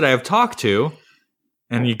clients that I have talked to,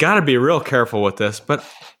 and you got to be real careful with this, but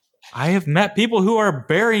I have met people who are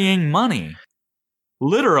burying money,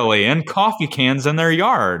 literally, in coffee cans in their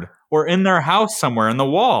yard or in their house somewhere in the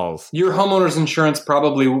walls. Your homeowner's insurance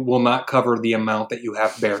probably will not cover the amount that you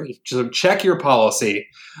have buried. So check your policy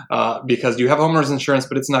because you have homeowner's insurance,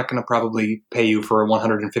 but it's not going to probably pay you for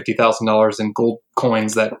 $150,000 in gold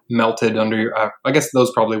coins that melted under your. I guess those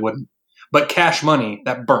probably wouldn't. But cash money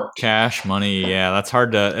that burnt. Cash money, yeah, it's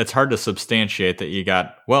hard to substantiate that you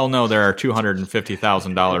got. Well, no, there are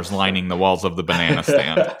 $250,000 lining the walls of the banana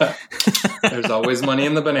stand. There's always money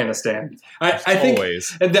in the banana stand. I think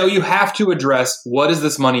always. Though you have to address what is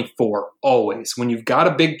this money for. Always, when you've got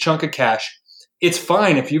a big chunk of cash, it's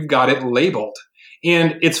fine if you've got it labeled,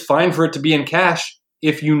 and it's fine for it to be in cash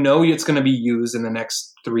if you know it's going to be used in the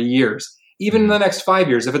next 3 years, even in the next 5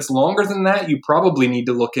 years. If it's longer than that, you probably need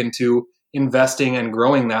to look into investing and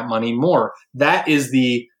growing that money more. That is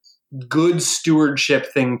the good stewardship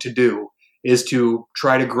thing to do, is to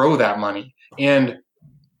try to grow that money. And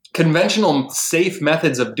conventional safe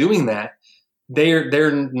methods of doing that,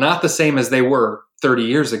 they're not the same as they were 30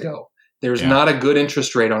 years ago. There's not a good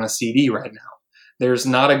interest rate on a CD right now. There's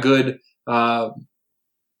not a good I'm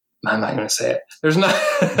not going to say it. There's not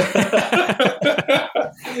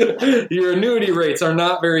your annuity rates are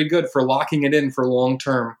not very good for locking it in for long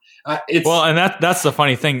term. And that's the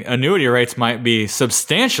funny thing. Annuity rates might be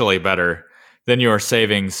substantially better than your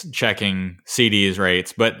savings checking CDs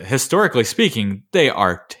rates, but historically speaking, they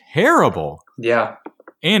are terrible. Yeah.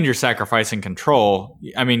 And you're sacrificing control.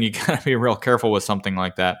 I mean, you got to be real careful with something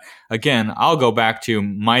like that. Again, I'll go back to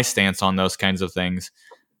my stance on those kinds of things.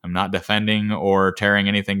 I'm not defending or tearing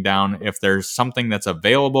anything down. If there's something that's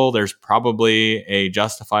available, there's probably a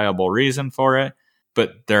justifiable reason for it.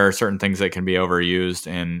 But there are certain things that can be overused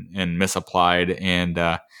and misapplied. And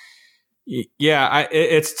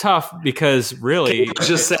it's tough because really... I was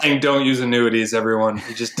just saying don't use annuities, everyone.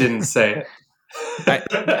 He just didn't say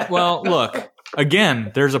it. Well, look,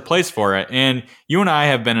 again, there's a place for it. And you and I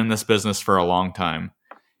have been in this business for a long time.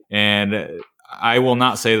 And I will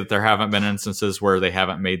not say that there haven't been instances where they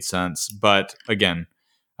haven't made sense. But again,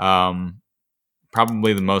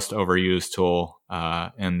 probably the most overused tool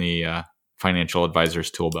in the financial advisor's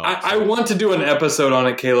tool belt. I want to do an episode on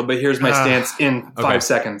it, Caleb, but here's my stance in 5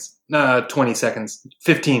 seconds, 20 seconds,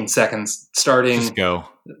 15 seconds, starting. Just go.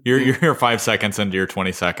 You're 5 seconds into your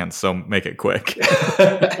 20 seconds, so make it quick.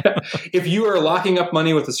 If you are locking up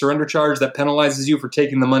money with a surrender charge that penalizes you for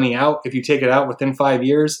taking the money out, if you take it out within 5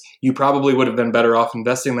 years, you probably would have been better off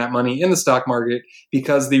investing that money in the stock market,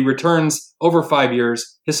 because the returns over 5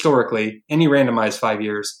 years, historically, any randomized 5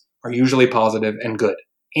 years, are usually positive and good.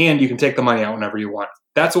 And you can take the money out whenever you want.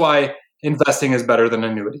 That's why investing is better than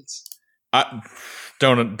annuities. I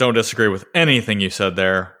don't disagree with anything you said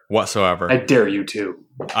there whatsoever. I dare you to.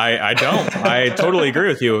 I don't. I totally agree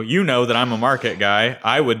with you. You know that I'm a market guy.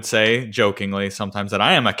 I would say jokingly sometimes that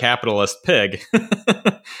I am a capitalist pig.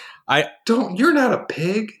 You're not a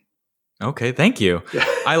pig. Okay, thank you.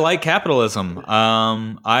 I like capitalism.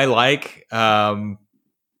 I like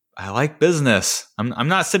business. I'm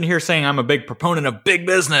not sitting here saying I'm a big proponent of big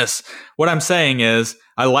business. What I'm saying is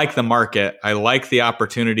I like the market. I like the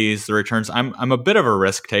opportunities, the returns. I'm a bit of a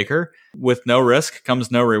risk taker. With no risk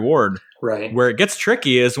comes no reward. Right. Where it gets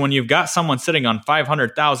tricky is when you've got someone sitting on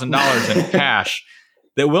 $500,000 in cash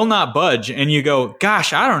that will not budge, and you go,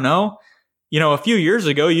 gosh, I don't know. A few years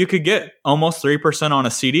ago, you could get almost 3% on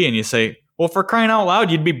a CD, and you say, well, for crying out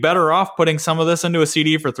loud, you'd be better off putting some of this into a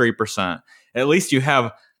CD for 3%. At least you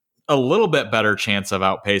have a little bit better chance of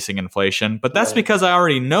outpacing inflation, but that's because I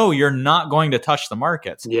already know you're not going to touch the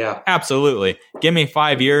markets. Yeah, absolutely. Give me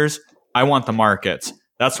 5 years. I want the markets.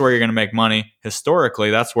 That's where you're going to make money.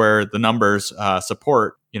 Historically, that's where the numbers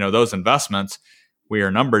support, those investments. We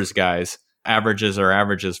are numbers guys. Averages are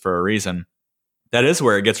averages for a reason. That is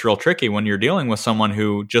where it gets real tricky when you're dealing with someone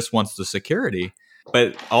who just wants the security.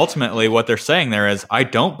 But ultimately, what they're saying there is, I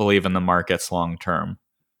don't believe in the markets long term.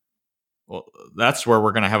 Well, that's where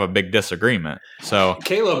we're going to have a big disagreement. So,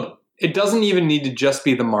 Caleb, it doesn't even need to just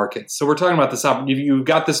be the markets. So we're talking about this. You've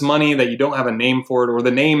got this money that you don't have a name for it, or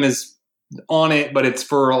the name is on it, but it's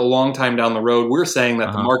for a long time down the road. We're saying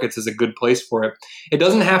that the markets is a good place for it. It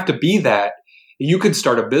doesn't have to be that. You could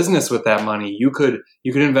start a business with that money. You could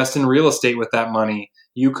invest in real estate with that money.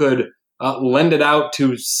 You could lend it out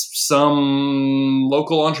to some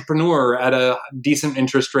local entrepreneur at a decent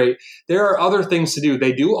interest rate. There are other things to do.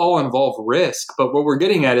 They do all involve risk, but what we're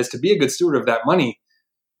getting at is to be a good steward of that money.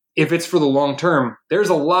 If it's for the long term, there's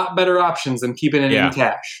a lot better options than keeping it in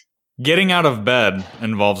cash. Getting out of bed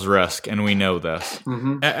involves risk, and we know this.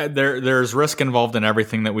 Mm-hmm. There's risk involved in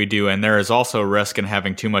everything that we do, and there is also risk in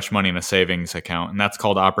having too much money in a savings account, and that's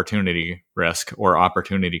called opportunity risk or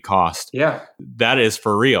opportunity cost. Yeah. That is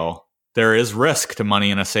for real. There is risk to money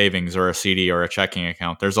in a savings or a CD or a checking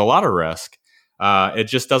account. There's a lot of risk. It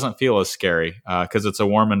just doesn't feel as scary because it's a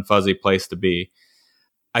warm and fuzzy place to be.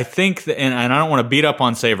 I think, and I don't want to beat up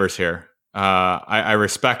on savers here. I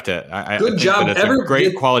respect it. I Good think job. that it's a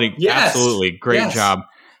great quality. Yes. Absolutely. Great job.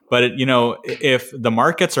 But, if the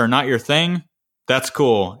markets are not your thing, that's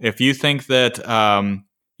cool. If you think that,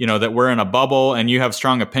 that we're in a bubble and you have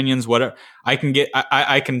strong opinions, whatever, I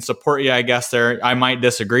can support you, I guess there. I might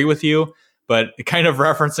disagree with you, but kind of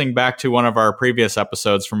referencing back to one of our previous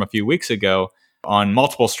episodes from a few weeks ago on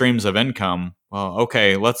multiple streams of income. Well,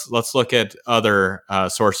 okay, let's look at other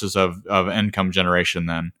sources of income generation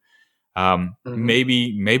then.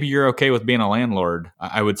 Maybe you're okay with being a landlord.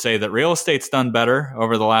 I would say that real estate's done better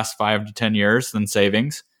over the last 5 to 10 years than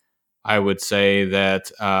savings. I would say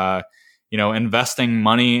that, investing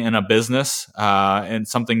money in a business, and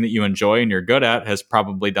something that you enjoy and you're good at has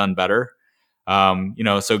probably done better.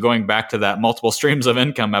 So going back to that multiple streams of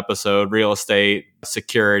income episode, real estate,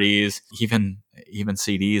 securities, even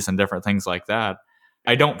CDs and different things like that.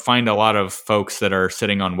 I don't find a lot of folks that are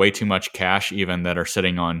sitting on way too much cash, even that are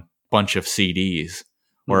sitting on bunch of CDs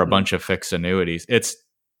or a bunch of fixed annuities. It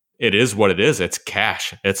is what it is. It's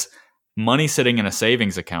cash. It's money sitting in a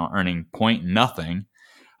savings account earning nothing,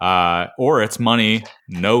 or it's money,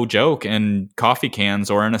 no joke, in coffee cans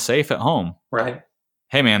or in a safe at home. Right.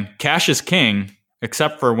 Hey man, cash is king,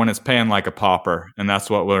 except for when it's paying like a pauper, and that's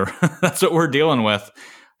what we're dealing with.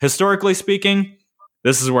 Historically speaking,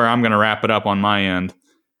 this is where I'm going to wrap it up on my end.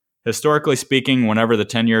 Historically speaking, whenever the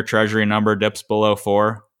 10-year Treasury number dips below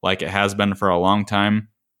 4, like it has been for a long time,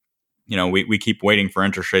 we keep waiting for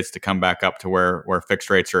interest rates to come back up to where fixed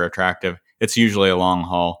rates are attractive. It's usually a long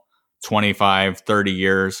haul, 25, 30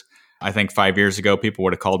 years. I think 5 years ago, people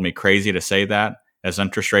would have called me crazy to say that as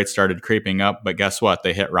interest rates started creeping up. But guess what?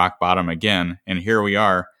 They hit rock bottom again. And here we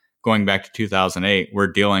are going back to 2008. We're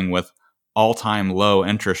dealing with all-time low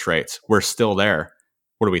interest rates. We're still there.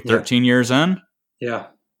 What are we, 13 years in? Yeah.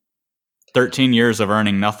 13 years of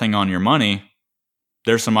earning nothing on your money.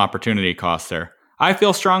 There's some opportunity costs there. I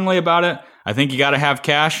feel strongly about it. I think you got to have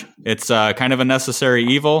cash. It's kind of a necessary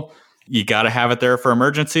evil. You got to have it there for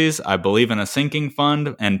emergencies. I believe in a sinking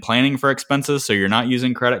fund and planning for expenses, so you're not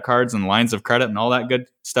using credit cards and lines of credit and all that good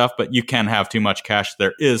stuff, but you can have too much cash.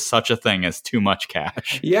 There is such a thing as too much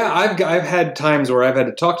cash. Yeah, I've had times where I've had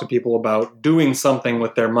to talk to people about doing something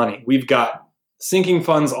with their money. We've got sinking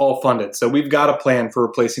funds all funded, so we've got a plan for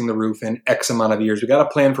replacing the roof in X amount of years. We've got a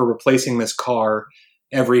plan for replacing this car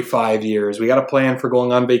every 5 years. We got a plan for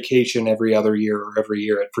going on vacation every other year or every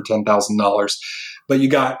year for $10,000. But you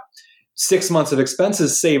got 6 months of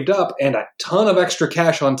expenses saved up and a ton of extra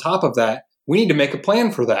cash on top of that. We need to make a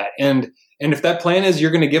plan for that. And if that plan is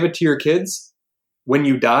you're going to give it to your kids when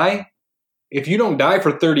you die, if you don't die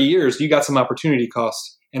for 30 years, you got some opportunity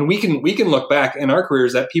costs. And we can look back in our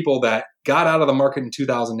careers at people that got out of the market in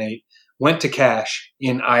 2008, went to cash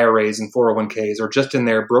in IRAs and 401ks or just in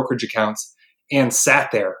their brokerage accounts and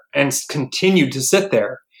sat there and continued to sit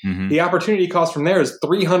there. Mm-hmm. The opportunity cost from there is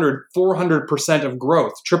 300, 400% of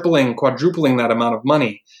growth, tripling, quadrupling that amount of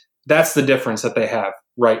money. That's the difference that they have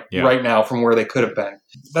right now from where they could have been.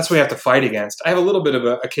 That's what we have to fight against. I have a little bit of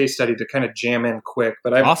a case study to kind of jam in quick,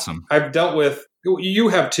 but I've dealt with, you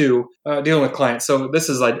have too, dealing with clients. So this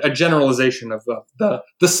is like a generalization of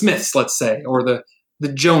the Smiths, let's say, or the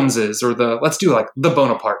Joneses, or let's do like the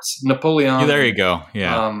Bonapartes, Napoleon. There you go.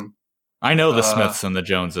 Yeah. I know the Smiths and the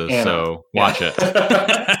Joneses, Anna. So watch it.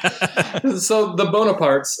 So the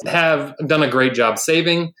Bonapartes have done a great job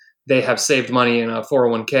saving. They have saved money in a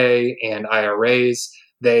 401k and IRAs.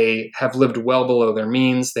 They have lived well below their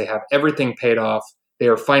means. They have everything paid off. They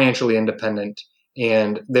are financially independent,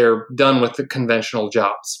 and they're done with the conventional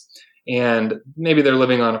jobs. And maybe they're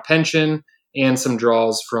living on a pension and some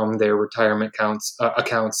draws from their retirement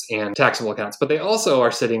accounts and taxable accounts. But they also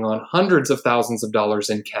are sitting on hundreds of thousands of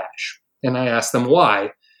dollars in cash. And I ask them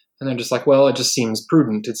why. And they're just like, well, it just seems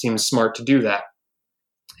prudent. It seems smart to do that.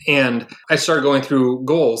 And I started going through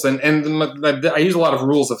goals, and I use a lot of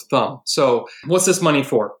rules of thumb. So what's this money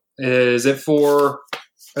for? Is it for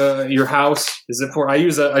your house? Is it for, I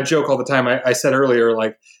use a joke all the time. I said earlier,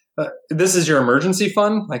 like, this is your emergency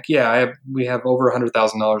fund? Like, yeah, we have over $100,000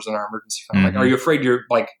 in our emergency fund. Mm-hmm. Like, are you afraid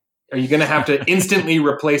are you going to have to instantly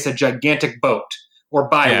replace a gigantic boat? Or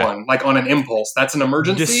buy one, like on an impulse. That's an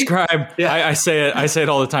emergency. Describe. Yeah. I say it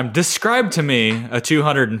all the time. Describe to me a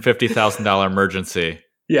 $250,000 emergency.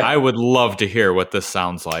 Yeah, I would love to hear what this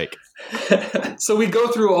sounds like. So we go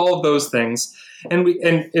through all of those things, and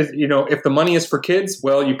if the money is for kids,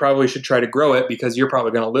 well, you probably should try to grow it because you're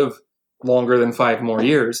probably going to live longer than 5 more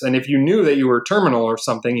years. And if you knew that you were terminal or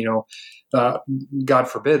something, God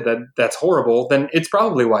forbid that's horrible, then it's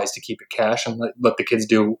probably wise to keep it cash and let the kids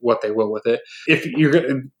do what they will with it. If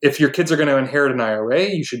your kids are going to inherit an IRA,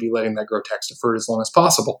 you should be letting that grow tax deferred as long as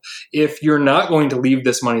possible. If you're not going to leave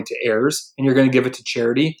this money to heirs and you're going to give it to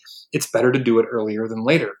charity, it's better to do it earlier than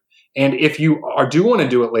later. And if you do want to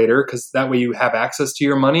do it later, because that way you have access to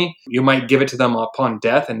your money, you might give it to them upon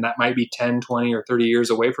death, and that might be 10, 20, or 30 years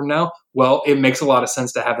away from now. Well, it makes a lot of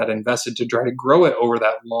sense to have that invested to try to grow it over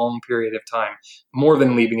that long period of time, more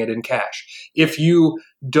than leaving it in cash. If you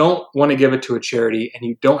don't want to give it to a charity and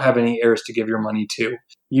you don't have any heirs to give your money to,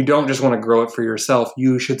 you don't just want to grow it for yourself,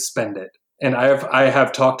 you should spend it. And I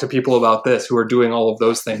have talked to people about this who are doing all of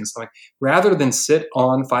those things. Like, rather than sit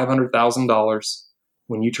on $500,000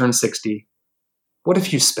 when you turn 60, what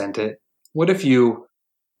if you spent it? What if you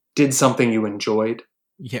did something you enjoyed?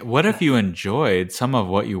 Yeah, what if you enjoyed some of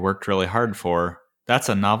what you worked really hard for? That's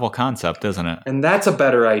a novel concept, isn't it? And that's a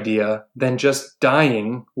better idea than just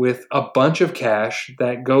dying with a bunch of cash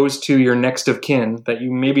that goes to your next of kin that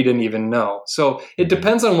you maybe didn't even know. So it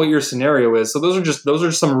depends on what your scenario is. So those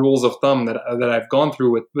are some rules of thumb that I've gone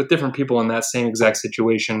through with different people in that same exact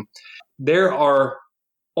situation. There are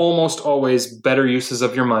almost always better uses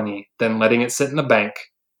of your money than letting it sit in the bank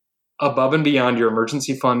above and beyond your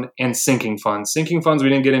emergency fund and sinking funds. Sinking funds we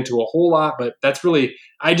didn't get into a whole lot, but that's really,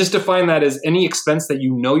 I just define that as any expense that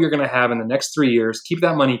you know you're going to have in the next 3 years. Keep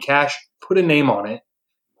that money cash, put a name on it.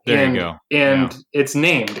 There you go. And it's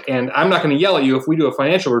named. And I'm not going to yell at you if we do a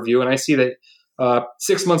financial review and I see that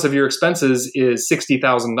 6 months of your expenses is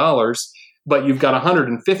 $60,000, but you've got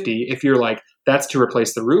 150. If you're like, that's to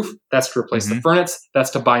replace the roof, that's to replace the furnace,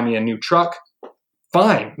 that's to buy me a new truck.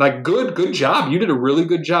 Fine. Like, good job. You did a really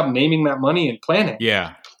good job naming that money and planning.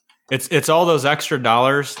 Yeah. It's all those extra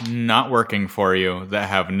dollars not working for you that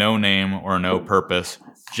have no name or no purpose,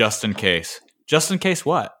 just in case. Just in case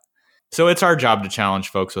what? So it's our job to challenge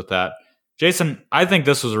folks with that. Jason, I think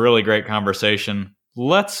this was a really great conversation.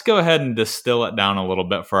 Let's go ahead and distill it down a little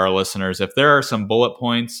bit for our listeners. If there are some bullet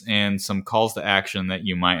points and some calls to action that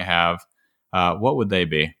you might have, what would they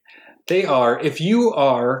be? They are, if you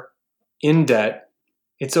are in debt,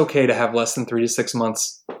 it's okay to have less than 3 to 6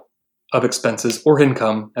 months of expenses or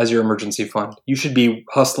income as your emergency fund. You should be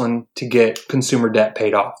hustling to get consumer debt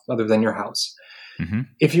paid off other than your house.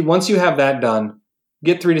 Mm-hmm. Once you have that done,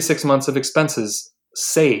 get 3 to 6 months of expenses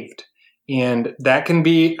saved. And that can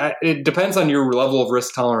be, it depends on your level of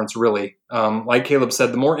risk tolerance, really. Like Caleb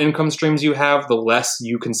said, the more income streams you have, the less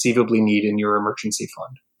you conceivably need in your emergency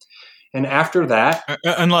fund. And after that,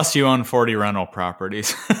 unless you own 40 rental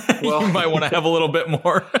properties, Well- you might want to have a little bit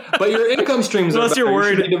more. but your income streams Unless are you're better.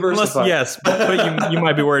 worried, You should be diversified. yes, but you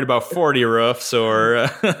might be worried about 40 roofs or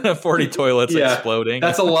 40 toilets Yeah, exploding.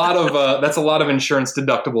 That's a lot of insurance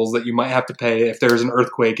deductibles that you might have to pay if there's an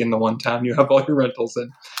earthquake in the one town you have all your rentals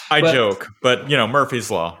in. I but- joke, but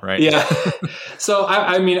Murphy's Law, right? Yeah. So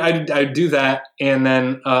I do that, and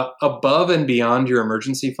then above and beyond your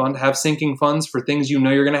emergency fund, have sinking funds for things you know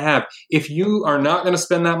you're going to have. If you are not going to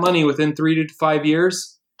spend that money within 3 to 5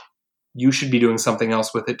 years, you should be doing something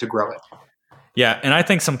else with it to grow it. Yeah, and I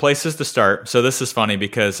think some places to start. So this is funny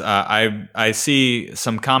because I see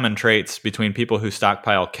some common traits between people who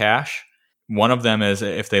stockpile cash. One of them is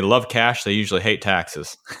if they love cash, they usually hate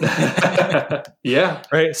taxes. Yeah.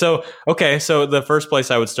 Right. So the first place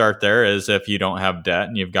I would start there is if you don't have debt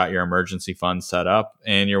and you've got your emergency fund set up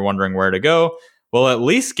and you're wondering where to go, well, at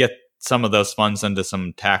least get some of those funds into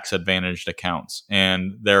some tax advantaged accounts.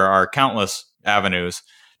 And there are countless avenues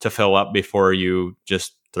to fill up before you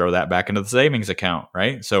just throw that back into the savings account,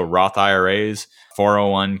 right? So Roth IRAs,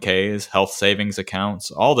 401ks, health savings accounts,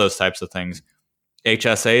 all those types of things.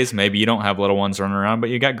 HSAs, maybe you don't have little ones running around, but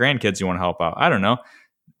you got grandkids you want to help out. I don't know.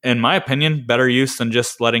 In my opinion, better use than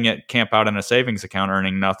just letting it camp out in a savings account,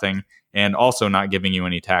 earning nothing, and also not giving you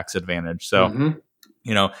any tax advantage. So,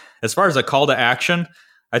 as far as a call to action,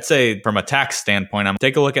 I'd say from a tax standpoint,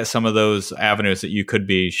 take a look at some of those avenues that you could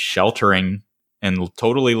be sheltering in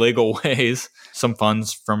totally legal ways some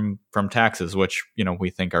funds from taxes, which we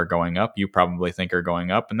think are going up. You probably think are going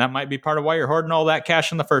up, and that might be part of why you're hoarding all that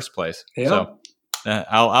cash in the first place. Yeah. So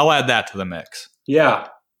I'll add that to the mix. Yeah.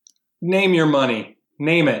 Name your money.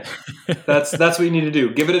 Name it. That's what you need to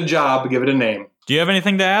do. Give it a job. Give it a name. Do you have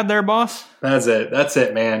anything to add there, boss? That's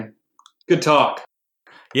it, man. Good talk.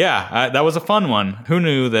 Yeah, that was a fun one. Who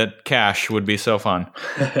knew that cash would be so fun?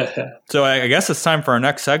 So I guess it's time for our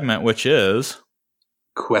next segment, which is...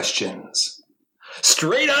 Questions.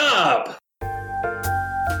 Straight up!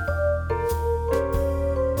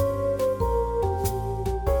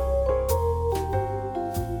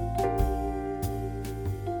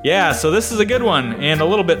 Yeah, so this is a good one and a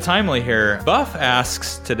little bit timely here. Buff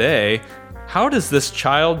asks today, how does this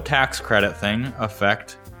child tax credit thing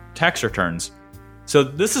affect tax returns? So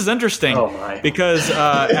this is interesting because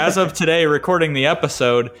as of today, recording the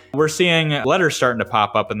episode, we're seeing letters starting to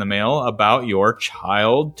pop up in the mail about your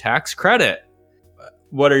child tax credit.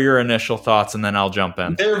 What are your initial thoughts? And then I'll jump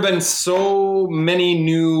in. There have been so many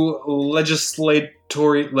new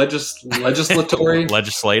legislative?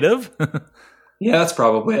 Yeah, that's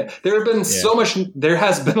probably it. There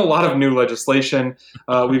has been a lot of new legislation.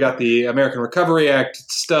 We got the American Recovery Act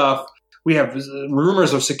stuff. We have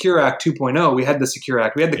rumors of Secure Act 2.0. We had the Secure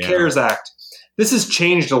Act. We had the CARES Act. This has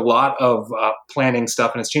changed a lot of planning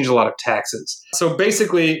stuff, and it's changed a lot of taxes. So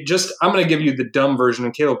basically, I'm going to give you the dumb version,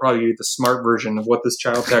 and Kayla will probably give you the smart version of what this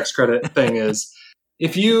child tax credit thing is.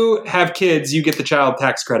 If you have kids, you get the child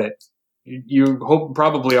tax credit. You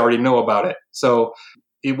probably already know about it. So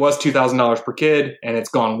it was $2,000 per kid, and it's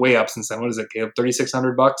gone way up since then. What is it, Caleb?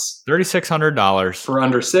 $3,600? $3,600 for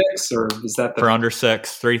under 6, or is that for under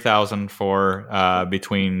 6? $3,000 for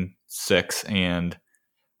between 6 and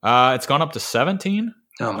it's gone up to 17.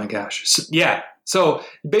 Oh my gosh! So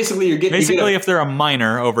basically, if they're a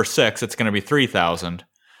minor over 6, it's going to be $3,000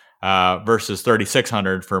 versus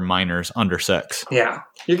 $3,600 for minors under 6. Yeah,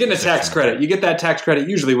 you're getting a tax credit. You get that tax credit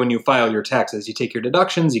usually when you file your taxes. You take your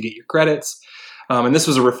deductions, you get your credits. And this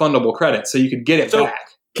was a refundable credit, so you could get it back.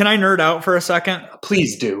 Can I nerd out for a second?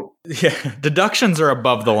 Please do. Yeah, deductions are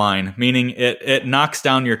above the line, meaning it knocks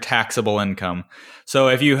down your taxable income. So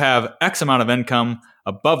if you have X amount of income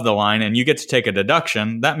above the line and you get to take a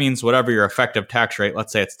deduction, that means whatever your effective tax rate,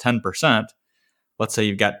 let's say it's 10%, let's say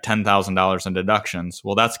you've got $10,000 in deductions.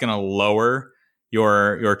 Well, that's going to lower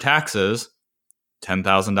your taxes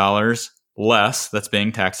 $10,000 less that's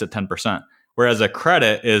being taxed at 10%. Whereas a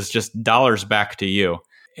credit is just dollars back to you.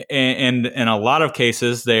 And in a lot of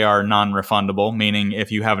cases, they are non-refundable, meaning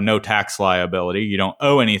if you have no tax liability, you don't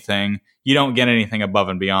owe anything, you don't get anything above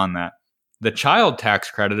and beyond that. The child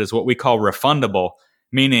tax credit is what we call refundable,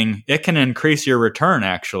 meaning it can increase your return,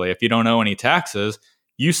 actually. If you don't owe any taxes,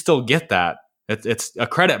 you still get that. It's a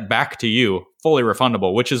credit back to you, fully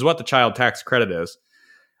refundable, which is what the child tax credit is.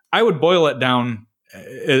 I would boil it down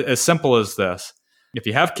as simple as this. If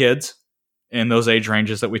you have kids, in those age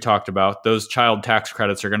ranges that we talked about, those child tax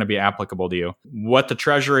credits are going to be applicable to you. What the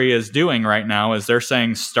Treasury is doing right now is they're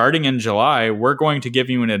saying, starting in July, we're going to give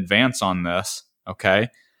you an advance on this. Okay.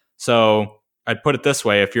 So I'd put it this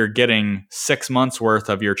way. If you're getting 6 months worth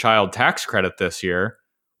of your child tax credit this year,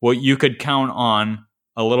 well, you could count on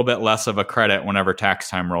a little bit less of a credit whenever tax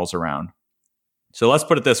time rolls around. So let's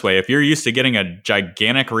put it this way. If you're used to getting a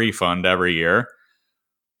gigantic refund every year,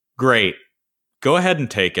 great. Go ahead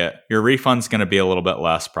and take it. Your refund's going to be a little bit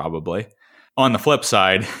less probably. On the flip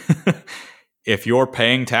side, if you're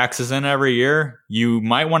paying taxes in every year, you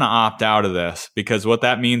might want to opt out of this, because what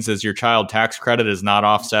that means is your child tax credit is not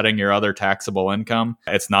offsetting your other taxable income.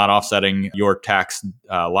 It's not offsetting your tax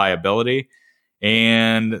liability.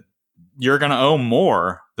 And you're going to owe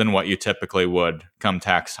more than what you typically would come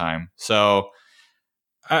tax time. So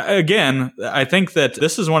again, I think that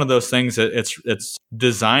this is one of those things that it's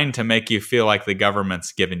designed to make you feel like the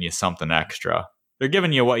government's giving you something extra. They're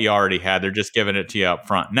giving you what you already had. They're just giving it to you up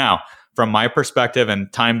front. Now, from my perspective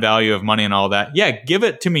and time value of money and all that, yeah, give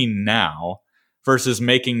it to me now versus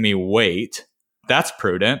making me wait. That's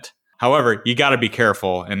prudent. However, you got to be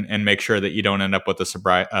careful and make sure that you don't end up with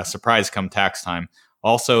a surprise come tax time.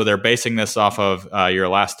 Also, they're basing this off of your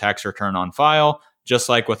last tax return on file, just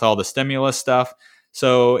like with all the stimulus stuff.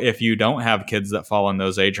 So if you don't have kids that fall in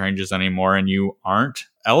those age ranges anymore and you aren't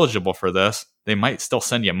eligible for this, they might still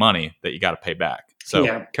send you money that you got to pay back.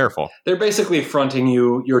 So careful. They're basically fronting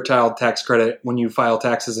you your child tax credit when you file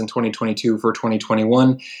taxes in 2022 for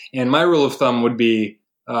 2021. And my rule of thumb would be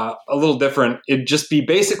a little different. It'd just be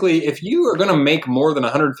basically, if you are going to make more than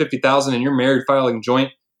 $150,000 and you're married filing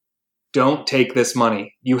joint, don't take this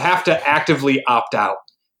money. You have to actively opt out.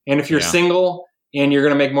 And if you're single and you're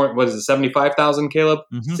going to make more, what is it, 75,000, Caleb?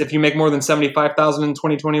 Mm-hmm. If you make more than 75,000 in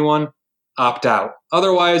 2021, opt out.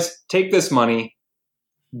 Otherwise, take this money,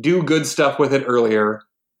 do good stuff with it earlier,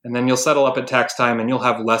 and then you'll settle up at tax time and you'll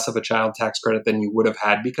have less of a child tax credit than you would have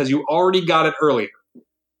had because you already got it earlier.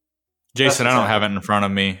 Jason, I don't have it in front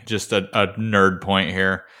of me. Just a nerd point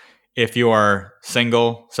here. If you are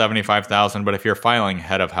single, 75,000, but if you're filing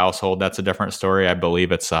head of household, that's a different story. I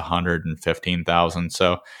believe it's 115,000.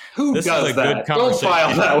 So who this does is a that? good conversation. Don't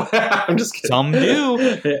file that way. I'm just kidding. Some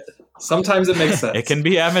do. Sometimes it makes sense. It can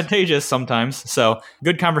be advantageous sometimes. So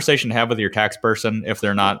good conversation to have with your tax person if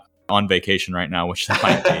they're not on vacation right now, which they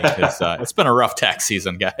might be, because it's been a rough tax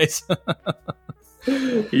season, guys.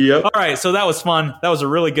 Yep. All right. So that was fun. That was a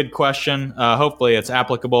really good question. Hopefully it's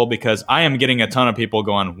applicable, because I am getting a ton of people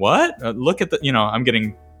going, what? Look at I'm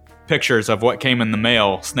getting pictures of what came in the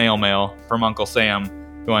mail, snail mail from Uncle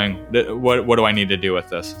Sam going, what do I need to do with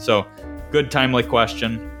this? So good, timely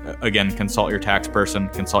question. Again, consult your tax person,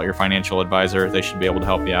 consult your financial advisor. They should be able to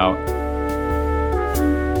help you out.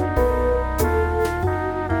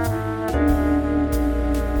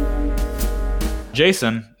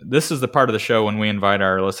 Jason, this is the part of the show when we invite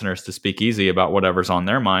our listeners to speak easy about whatever's on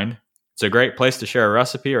their mind. It's a great place to share a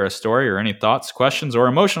recipe or a story or any thoughts, questions, or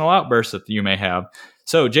emotional outbursts that you may have.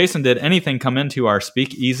 So, Jason, did anything come into our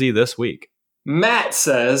Speak Easy this week? Matt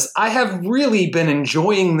says, I have really been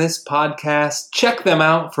enjoying this podcast. Check them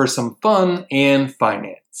out for some fun and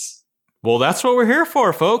finance. Well, that's what we're here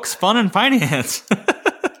for, folks. Fun and finance.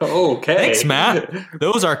 Okay. Thanks, Matt.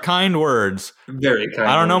 Those are kind words. Very kind.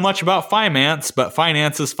 I don't know much about finance, but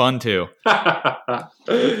finance is fun too.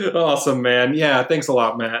 Awesome, man. Yeah, thanks a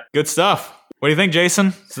lot, Matt. Good stuff. What do you think,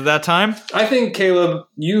 Jason? Is it that time? I think, Caleb,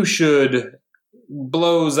 you should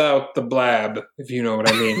blows out the blab, if you know what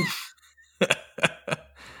I mean.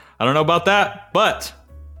 I don't know about that, but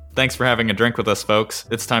thanks for having a drink with us, folks.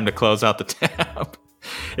 It's time to close out the tab.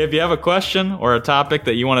 If you have a question or a topic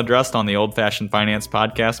that you want addressed on the Old Fashioned Finance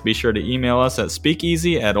podcast, be sure to email us at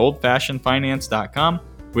speakeasy@oldfashionedfinance.com.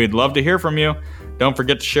 We'd love to hear from you. Don't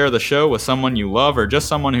forget to share the show with someone you love or just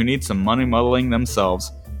someone who needs some money muddling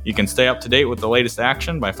themselves. You can stay up to date with the latest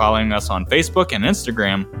action by following us on Facebook and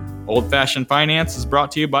Instagram. Old Fashioned Finance is brought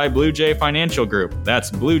to you by Blue Jay Financial Group. That's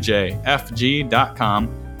bluejayfg.com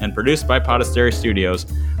and produced by Podastery Studios.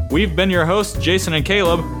 We've been your hosts, Jason and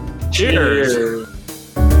Caleb. Cheers.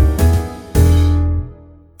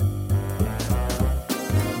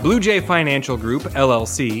 Blue Jay Financial Group,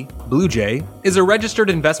 LLC, Blue Jay, is a registered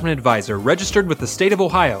investment advisor registered with the state of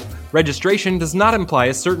Ohio. Registration does not imply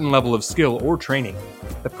a certain level of skill or training.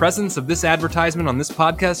 The presence of this advertisement on this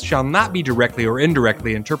podcast shall not be directly or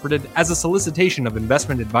indirectly interpreted as a solicitation of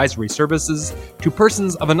investment advisory services to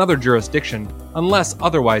persons of another jurisdiction, unless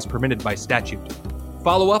otherwise permitted by statute.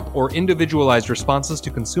 Follow-up or individualized responses to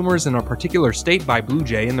consumers in a particular state by Blue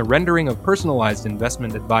Jay in the rendering of personalized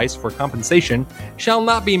investment advice for compensation shall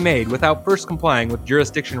not be made without first complying with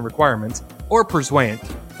jurisdiction requirements or pursuant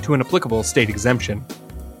to an applicable state exemption.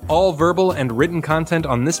 All verbal and written content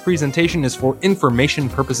on this presentation is for information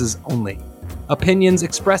purposes only. Opinions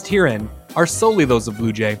expressed herein are solely those of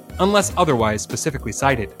Blue Jay, unless otherwise specifically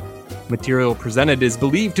cited. Material presented is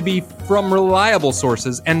believed to be from reliable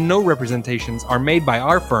sources, and no representations are made by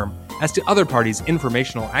our firm as to other parties'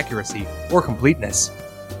 informational accuracy or completeness.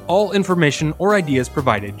 All information or ideas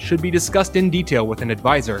provided should be discussed in detail with an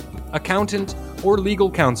advisor, accountant, or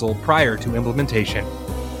legal counsel prior to implementation.